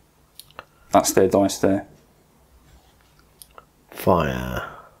 That's their dice there. Fire.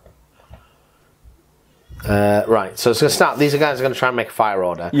 Right, so it's going to start. These guys are going to try and make a fire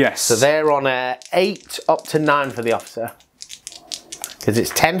order. Yes. So they're on 8 up to 9 for the officer. Because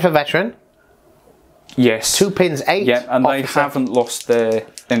it's 10 for veteran. Yes. 2 pins, 8. Yeah, and officer. they haven't lost their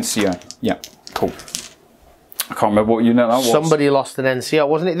NCO. Yeah, cool. I can't remember what unit that was. Somebody lost an NCO,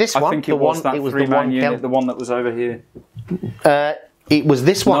 wasn't it? This one. I think it was that 3-man unit, kill. the one that was over here. It was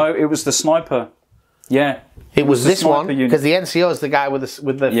this one. No, it was the sniper. Yeah. It was this one unit. because the NCO is the guy with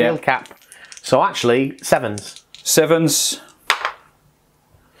the field cap. So actually, 7s. 7s.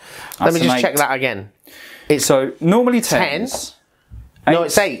 Let me just check that again. It's so normally 10s. No,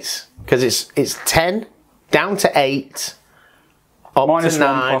 it's 8s because it's 10 down to 8. Up Minus to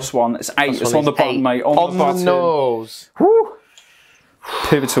 1 9. plus 1. It's 8. It's Plus on the 1 is button, 8. mate. On the button. the nose. Woo.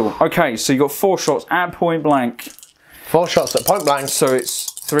 Pivotal. Okay, so you got 4 shots at point blank. 4 shots at point blank. So it's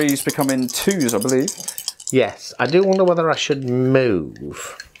 3s becoming 2s, I believe. Yes, I do wonder whether I should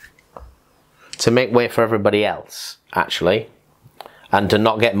move to make way for everybody else, actually, and to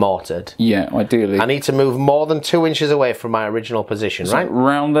not get mortared. Yeah, ideally. I need to move more than 2 inches away from my original position, right?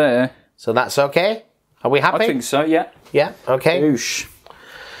 Round there. So that's okay? Are we happy? I think so, yeah. Yeah, okay. Oosh.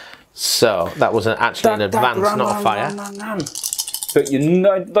 So that was actually an advance, not a fire. But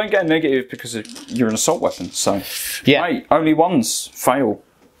don't get negative because you're an assault weapon. So, yeah. Mate, only 1s fail.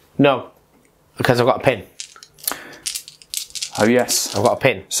 No, because I've got a pin. Oh, yes. I've got a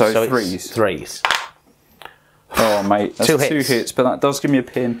pin. So 3s. It's 3s. Oh, mate. That's 2 2 hits. hits, but that does give me a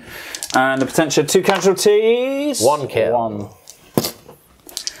pin. And the potential of 2 casualties. 1 kill. 1.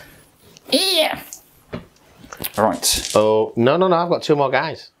 Yeah. All right. Oh, no, I've got 2 more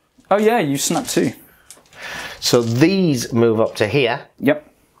guys. Oh, yeah, you snapped 2. So these move up to here. Yep.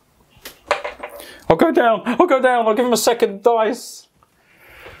 I'll go down. I'll go down. I'll give him a second dice.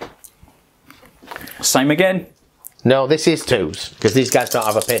 Same again. No, this is 2s, because these guys don't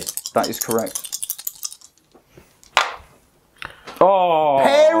have a pin. That is correct. Oh.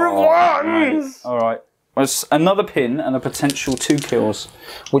 Pair of 1s! All right. There's another pin and a potential 2 kills,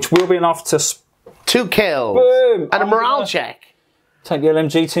 which will be enough to 2 kills. Boom. And a morale check. Take the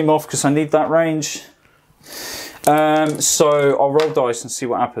LMG team off because I need that range. So I'll roll dice and see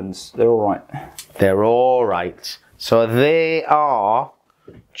what happens. They're all right. They're all right. So they are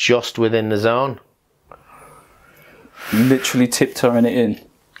just within the zone. Literally tiptoeing it in.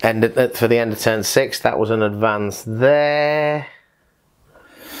 And for the end of turn 6, that was an advance there.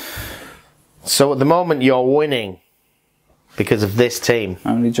 So at the moment you're winning because of this team.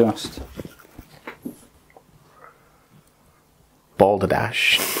 Only just.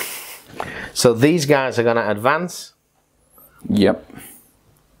 balderdash. So these guys are going to advance. Yep.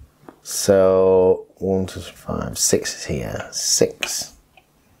 So 1, 2, 3, 5, 6 is here. 6.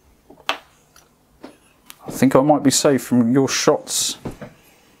 I think I might be safe from your shots.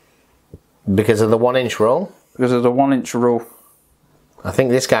 Because of the 1 inch rule? Because of the 1 inch rule. I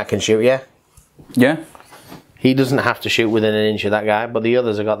think this guy can shoot, yeah? Yeah? He doesn't have to shoot within an inch of that guy, but the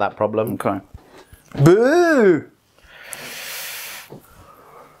others have got that problem. Okay. Boo!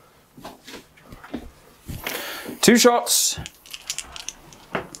 Two shots.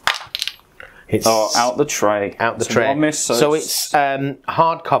 It's out the tray. Out the tray. I missed, so it's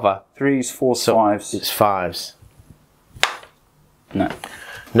hard cover. 3s, 4s, 5s. It's 5s. No.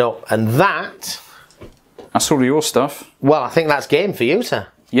 No, and that's all your stuff. Well, I think that's game for you, sir.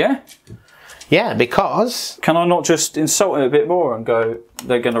 Yeah? Yeah, because... Can I not just insult it a bit more and go,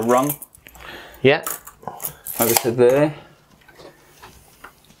 they're going to run? Yeah. Over to there.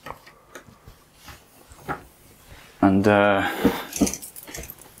 And they're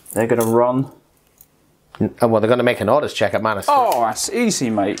going to run. Oh, well, they're going to make an orders check at -3. Oh, that's easy,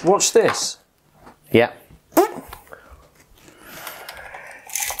 mate. Watch this. Yeah.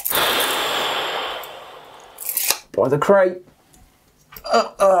 By the crate.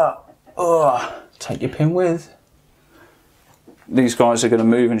 Take your pin with. These guys are going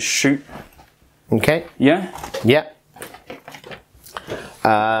to move and shoot. Okay. Yeah? Yeah.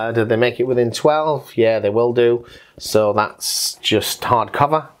 Did they make it within 12? Yeah, they will do. So that's just hard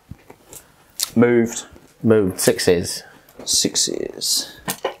cover. Moved. Moved. 6s. 6s.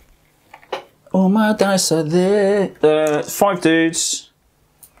 All my dice are there. 5 dudes.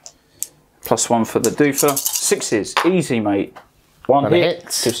 +1 for the doofer. 6s. Easy, mate. One hit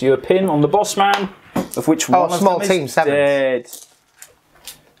gives you a pin on the boss man, of which one of small them team, is 7s. dead.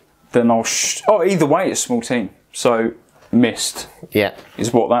 Then I'll... either way, it's small team. So, missed. Yeah.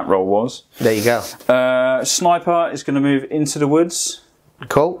 Is what that roll was. There you go. Sniper is going to move into the woods.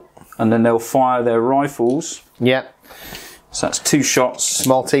 Cool. And then they'll fire their rifles. Yeah. So that's 2 shots.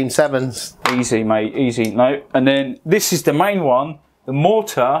 Small team 7s. Easy, mate. Easy. No. And then this is the main one. The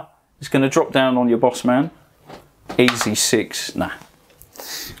mortar is going to drop down on your boss man. Easy 6. Nah.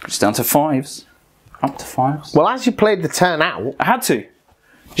 It's down to 5s. Up to 5s. Well, as you played the turn out... I had to.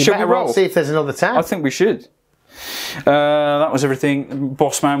 Should we roll? See if there's another turn. I think we should. That was everything.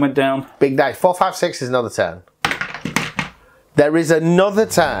 Boss man went down. Big dice. 4, 5, 6 is another turn. There is another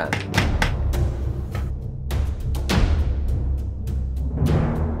turn.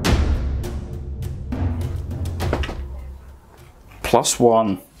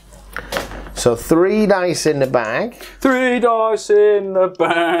 +1. So 3 dice in the bag. 3 dice in the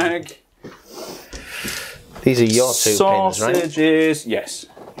bag. These are your 2 pins, right? Sausages, yes.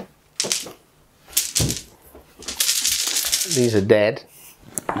 These are dead.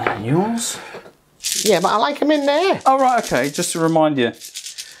 And yours? Yeah, but I like them in there. Oh, right, okay, just to remind you.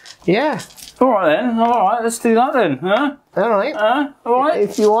 Yeah. All right then, all right, let's do that then, huh? All right. All right.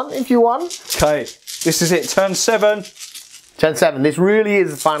 If you want, if you want. Okay, this is it, turn 7. Turn 7, this really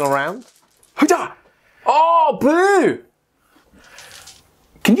is the final round. Oh, boo!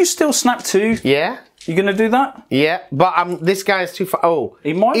 Can you still snap 2? Yeah. You gonna do that? Yeah, but this guy's too far. Oh,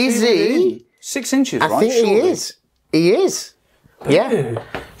 he might is be he? 6 inches, I right? think surely. he is. He is. Boo. Yeah.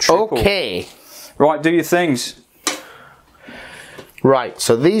 Triple. Okay. Right, do your things. Right,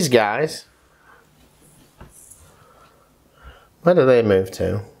 so these guys. Where do they move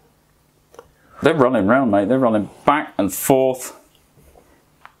to? They're running round, mate. They're running back and forth.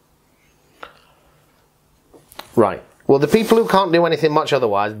 Right. Well, the people who can't do anything much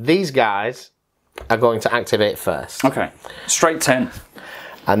otherwise, these guys are going to activate first. Okay. Straight 10.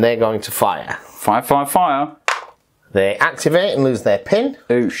 And they're going to fire. Fire, fire, fire. They activate and lose their pin.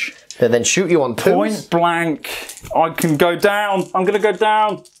 Oosh. They then shoot you on 2s. Point blank. I can go down. I'm going to go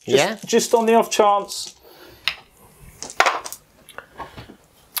down. Just on the off chance.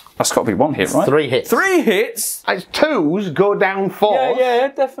 That's got to be 1 hit, right? 3 hits. 3 hits? As 2s go down 4. Yeah,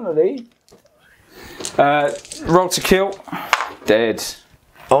 definitely. Roll to kill. Dead.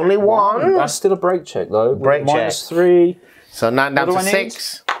 Only 1. That's still a break check though. Break check. -3. So 9 down What to do I need?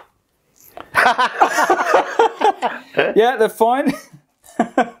 6. Yeah, they're fine.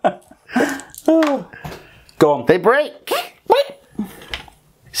 Gone. They break.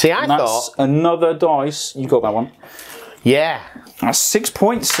 See, I That's thought... another dice. You got that one. Yeah. That's 6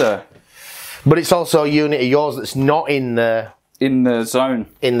 points, sir. But it's also a unit of yours that's not in the... In the zone.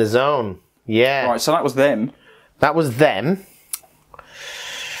 In the zone. Yeah. Right, so that was them. That was them.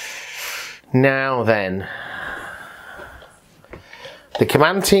 Now then. The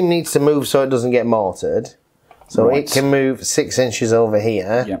command team needs to move so it doesn't get mortared. So it can move 6 inches over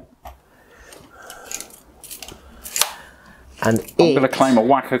here. Yep. And I'm going to claim a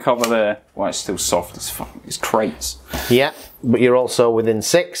whacker cover there. Well, it's still soft. It's crates. Yeah, but you're also within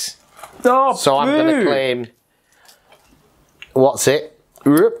 6. Oh, so I'm going to claim. What's it?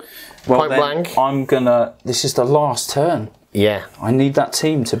 Well, Point blank. I'm going to. This is the last turn. Yeah. I need that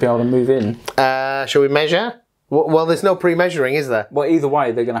team to be able to move in. Shall we measure? Well, there's no pre-measuring, is there? Well, either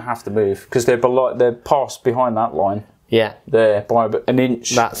way, they're going to have to move because they're past behind that line. Yeah. There by an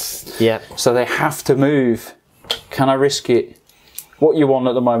inch. Yeah. So they have to move. Can I risk it? What you want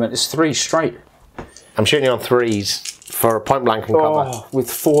at the moment is 3 straight. I'm shooting on 3s for a point blank and cover.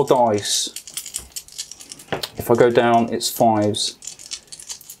 With 4 dice. If I go down, it's 5s.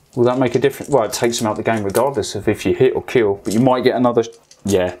 Will that make a difference? Well, it takes them out the game regardless of if you hit or kill. But you might get another.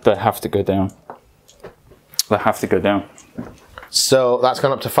 Yeah, they have to go down. They have to go down. So that's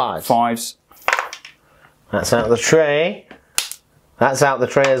gone up to 5. 5s. That's out the tray. That's out the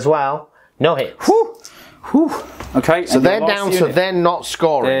tray as well. No hits. Whew. Whew. Okay, so they're down, so they're not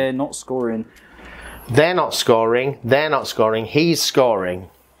scoring. They're not scoring. They're not scoring. They're not scoring. He's scoring.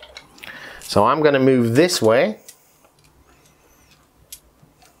 So I'm going to move this way.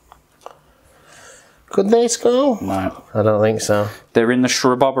 Could they score? No. I don't think so. They're in the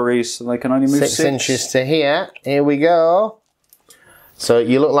shrubberies, so they can only move 6 inches to here. Here we go. So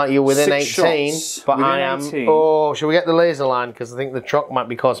you look like you're within 18, but I am. 18. Oh, should we get the laser line? Because I think the truck might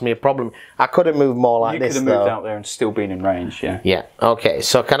be causing me a problem. I could have moved more like this, though. You could have moved out there and still been in range, yeah. Yeah. Okay.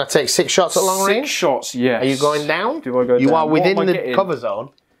 So can I take 6 shots at long range? 6 shots, yes. Are you going down? Do I go down? You are within the cover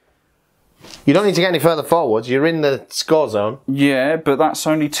zone. You don't need to get any further forwards. You're in the score zone. Yeah, but that's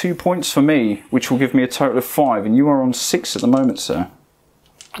only 2 points for me, which will give me a total of 5. And you are on 6 at the moment, sir.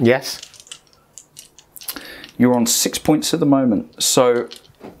 Yes. You're on 6 points at the moment. So,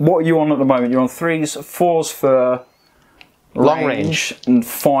 what are you on at the moment? You're on 3s, 4s for long range, and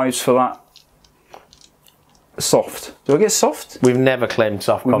 5s for that soft. Do I get soft? We've never claimed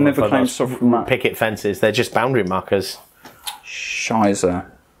soft. We've never claimed soft from that. Picket fences. They're just boundary markers. Shizer.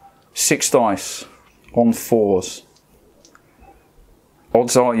 6 dice on 4s.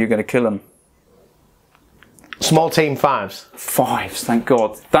 Odds are you're going to kill them. Small team 5s. 5s, thank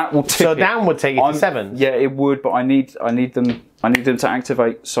God. That will tip. So down would take you to 7s. Yeah, it would, but I need them to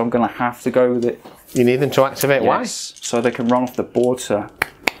activate. So I'm going to have to go with it. You need them to activate. Yes, why? So they can run off the board, sir.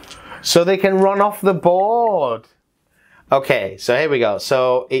 So they can run off the board. Okay, so here we go.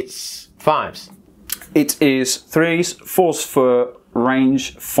 So it's 5s. It is 3s, 4s for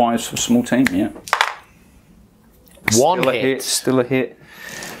range, 5s for small team. Yeah. One still hit. A hit. Still a hit.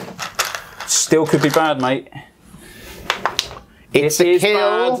 Still could be bad, mate. It's a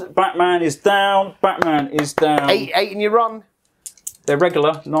kill. Bad. Batman is down. Batman is down. 8 and you run. They're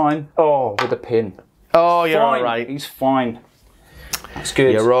regular. 9. Oh, with a pin. Oh, you're all right. He's fine. That's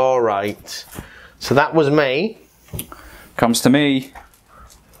good. You're all right. So that was me. Comes to me.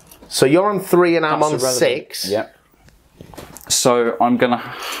 So you're on 3 and I'm on 6. Yep. So I'm going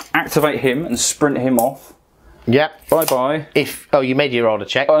to activate him and sprint him off. Yep. Bye-bye. You made your order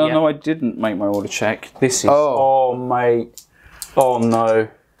check. Oh, no, I didn't make my order check. This is... Oh, mate. Oh, no.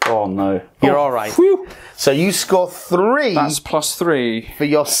 Oh, no. You're all right. Whew. So you score 3. That's +3. For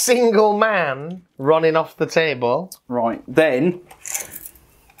your single man running off the table. Right. Then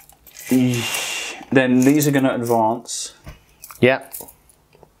these are going to advance. Yep.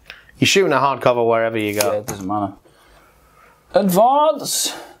 You're shooting a hardcover wherever you go. Yeah, it doesn't matter.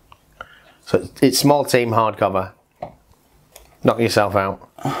 Advance! So it's small team hardcover. Knock yourself out.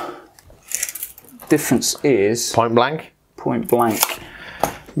 Difference is... Point blank? Point blank.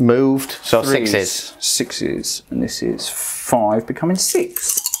 Moved. So 3s, 6s. 6s. And this is 5, becoming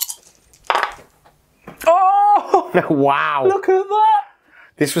 6. Oh! Wow. Look at that!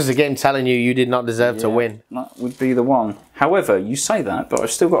 This was the game telling you did not deserve to win. That would be the one. However, you say that, but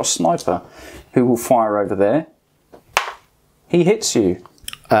I've still got a sniper who will fire over there. He hits you.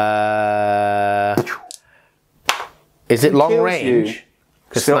 Is it long range?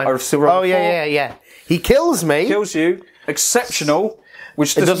 Oh, yeah. He kills me. Kills you. Exceptional.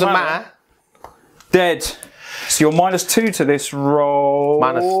 Which doesn't matter. Dead. So you're -2 to this roll.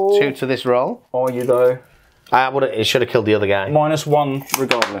 -2 to this roll. Are you though? It should have killed the other guy. -1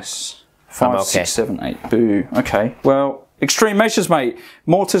 regardless. 5, okay. 6, 7, 8. Boo. Okay. Well, extreme measures, mate.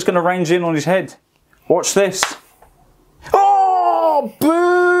 Mortar's going to range in on his head. Watch this. Oh,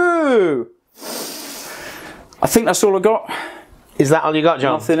 boo! I think that's all I got. Is that all you got,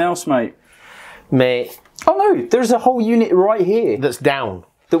 John? Nothing else, mate. Mate. Oh no, there's a whole unit right here. That's down.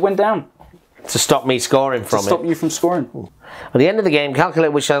 That went down. To stop me scoring from it. To stop you from scoring. At the end of the game,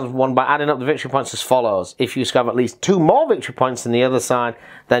 calculate which side was won by adding up the victory points as follows. If you have at least 2 more victory points than the other side,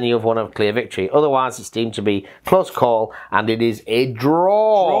 then you have won a clear victory. Otherwise, it's deemed to be close call, and it is a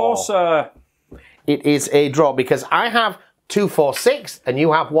draw. Draw, sir. It is a draw because I have 2, 4, 6, and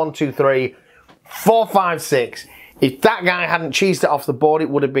you have 1, 2, 3, 4, 5, 6. If that guy hadn't cheesed it off the board, it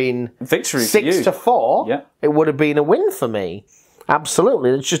would have been victory 6 to 4. Yeah. It would have been a win for me.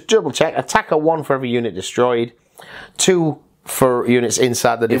 Absolutely. Let's just double check. Attacker 1 for every unit destroyed. 2 for units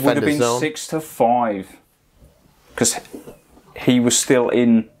inside the defender's zone. It would have been 6 to 5. Because he was still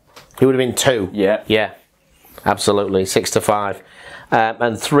in... He would have been 2. Yeah. Yeah. Absolutely. 6 to 5.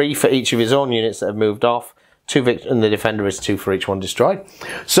 And 3 for each of his own units that have moved off. 2 and the defender is 2 for each one destroyed.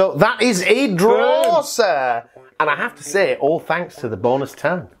 So that is a draw, sir. And I have to say, all thanks to the bonus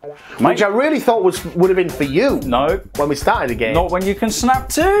turn. Mate, which I really thought would have been for you. No. When we started the game. Not when you can snap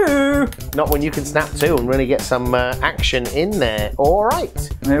 2. Not when you can snap 2 and really get some action in there. All right.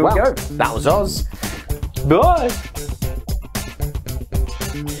 There we go. That was us. Bye.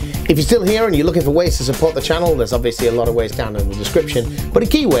 If you're still here and you're looking for ways to support the channel, there's obviously a lot of ways down in the description, but a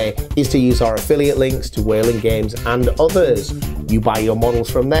key way is to use our affiliate links to Whaling Games and others. You buy your models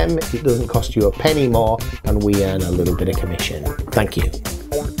from them, it doesn't cost you a penny more, and we earn a little bit of commission. Thank you.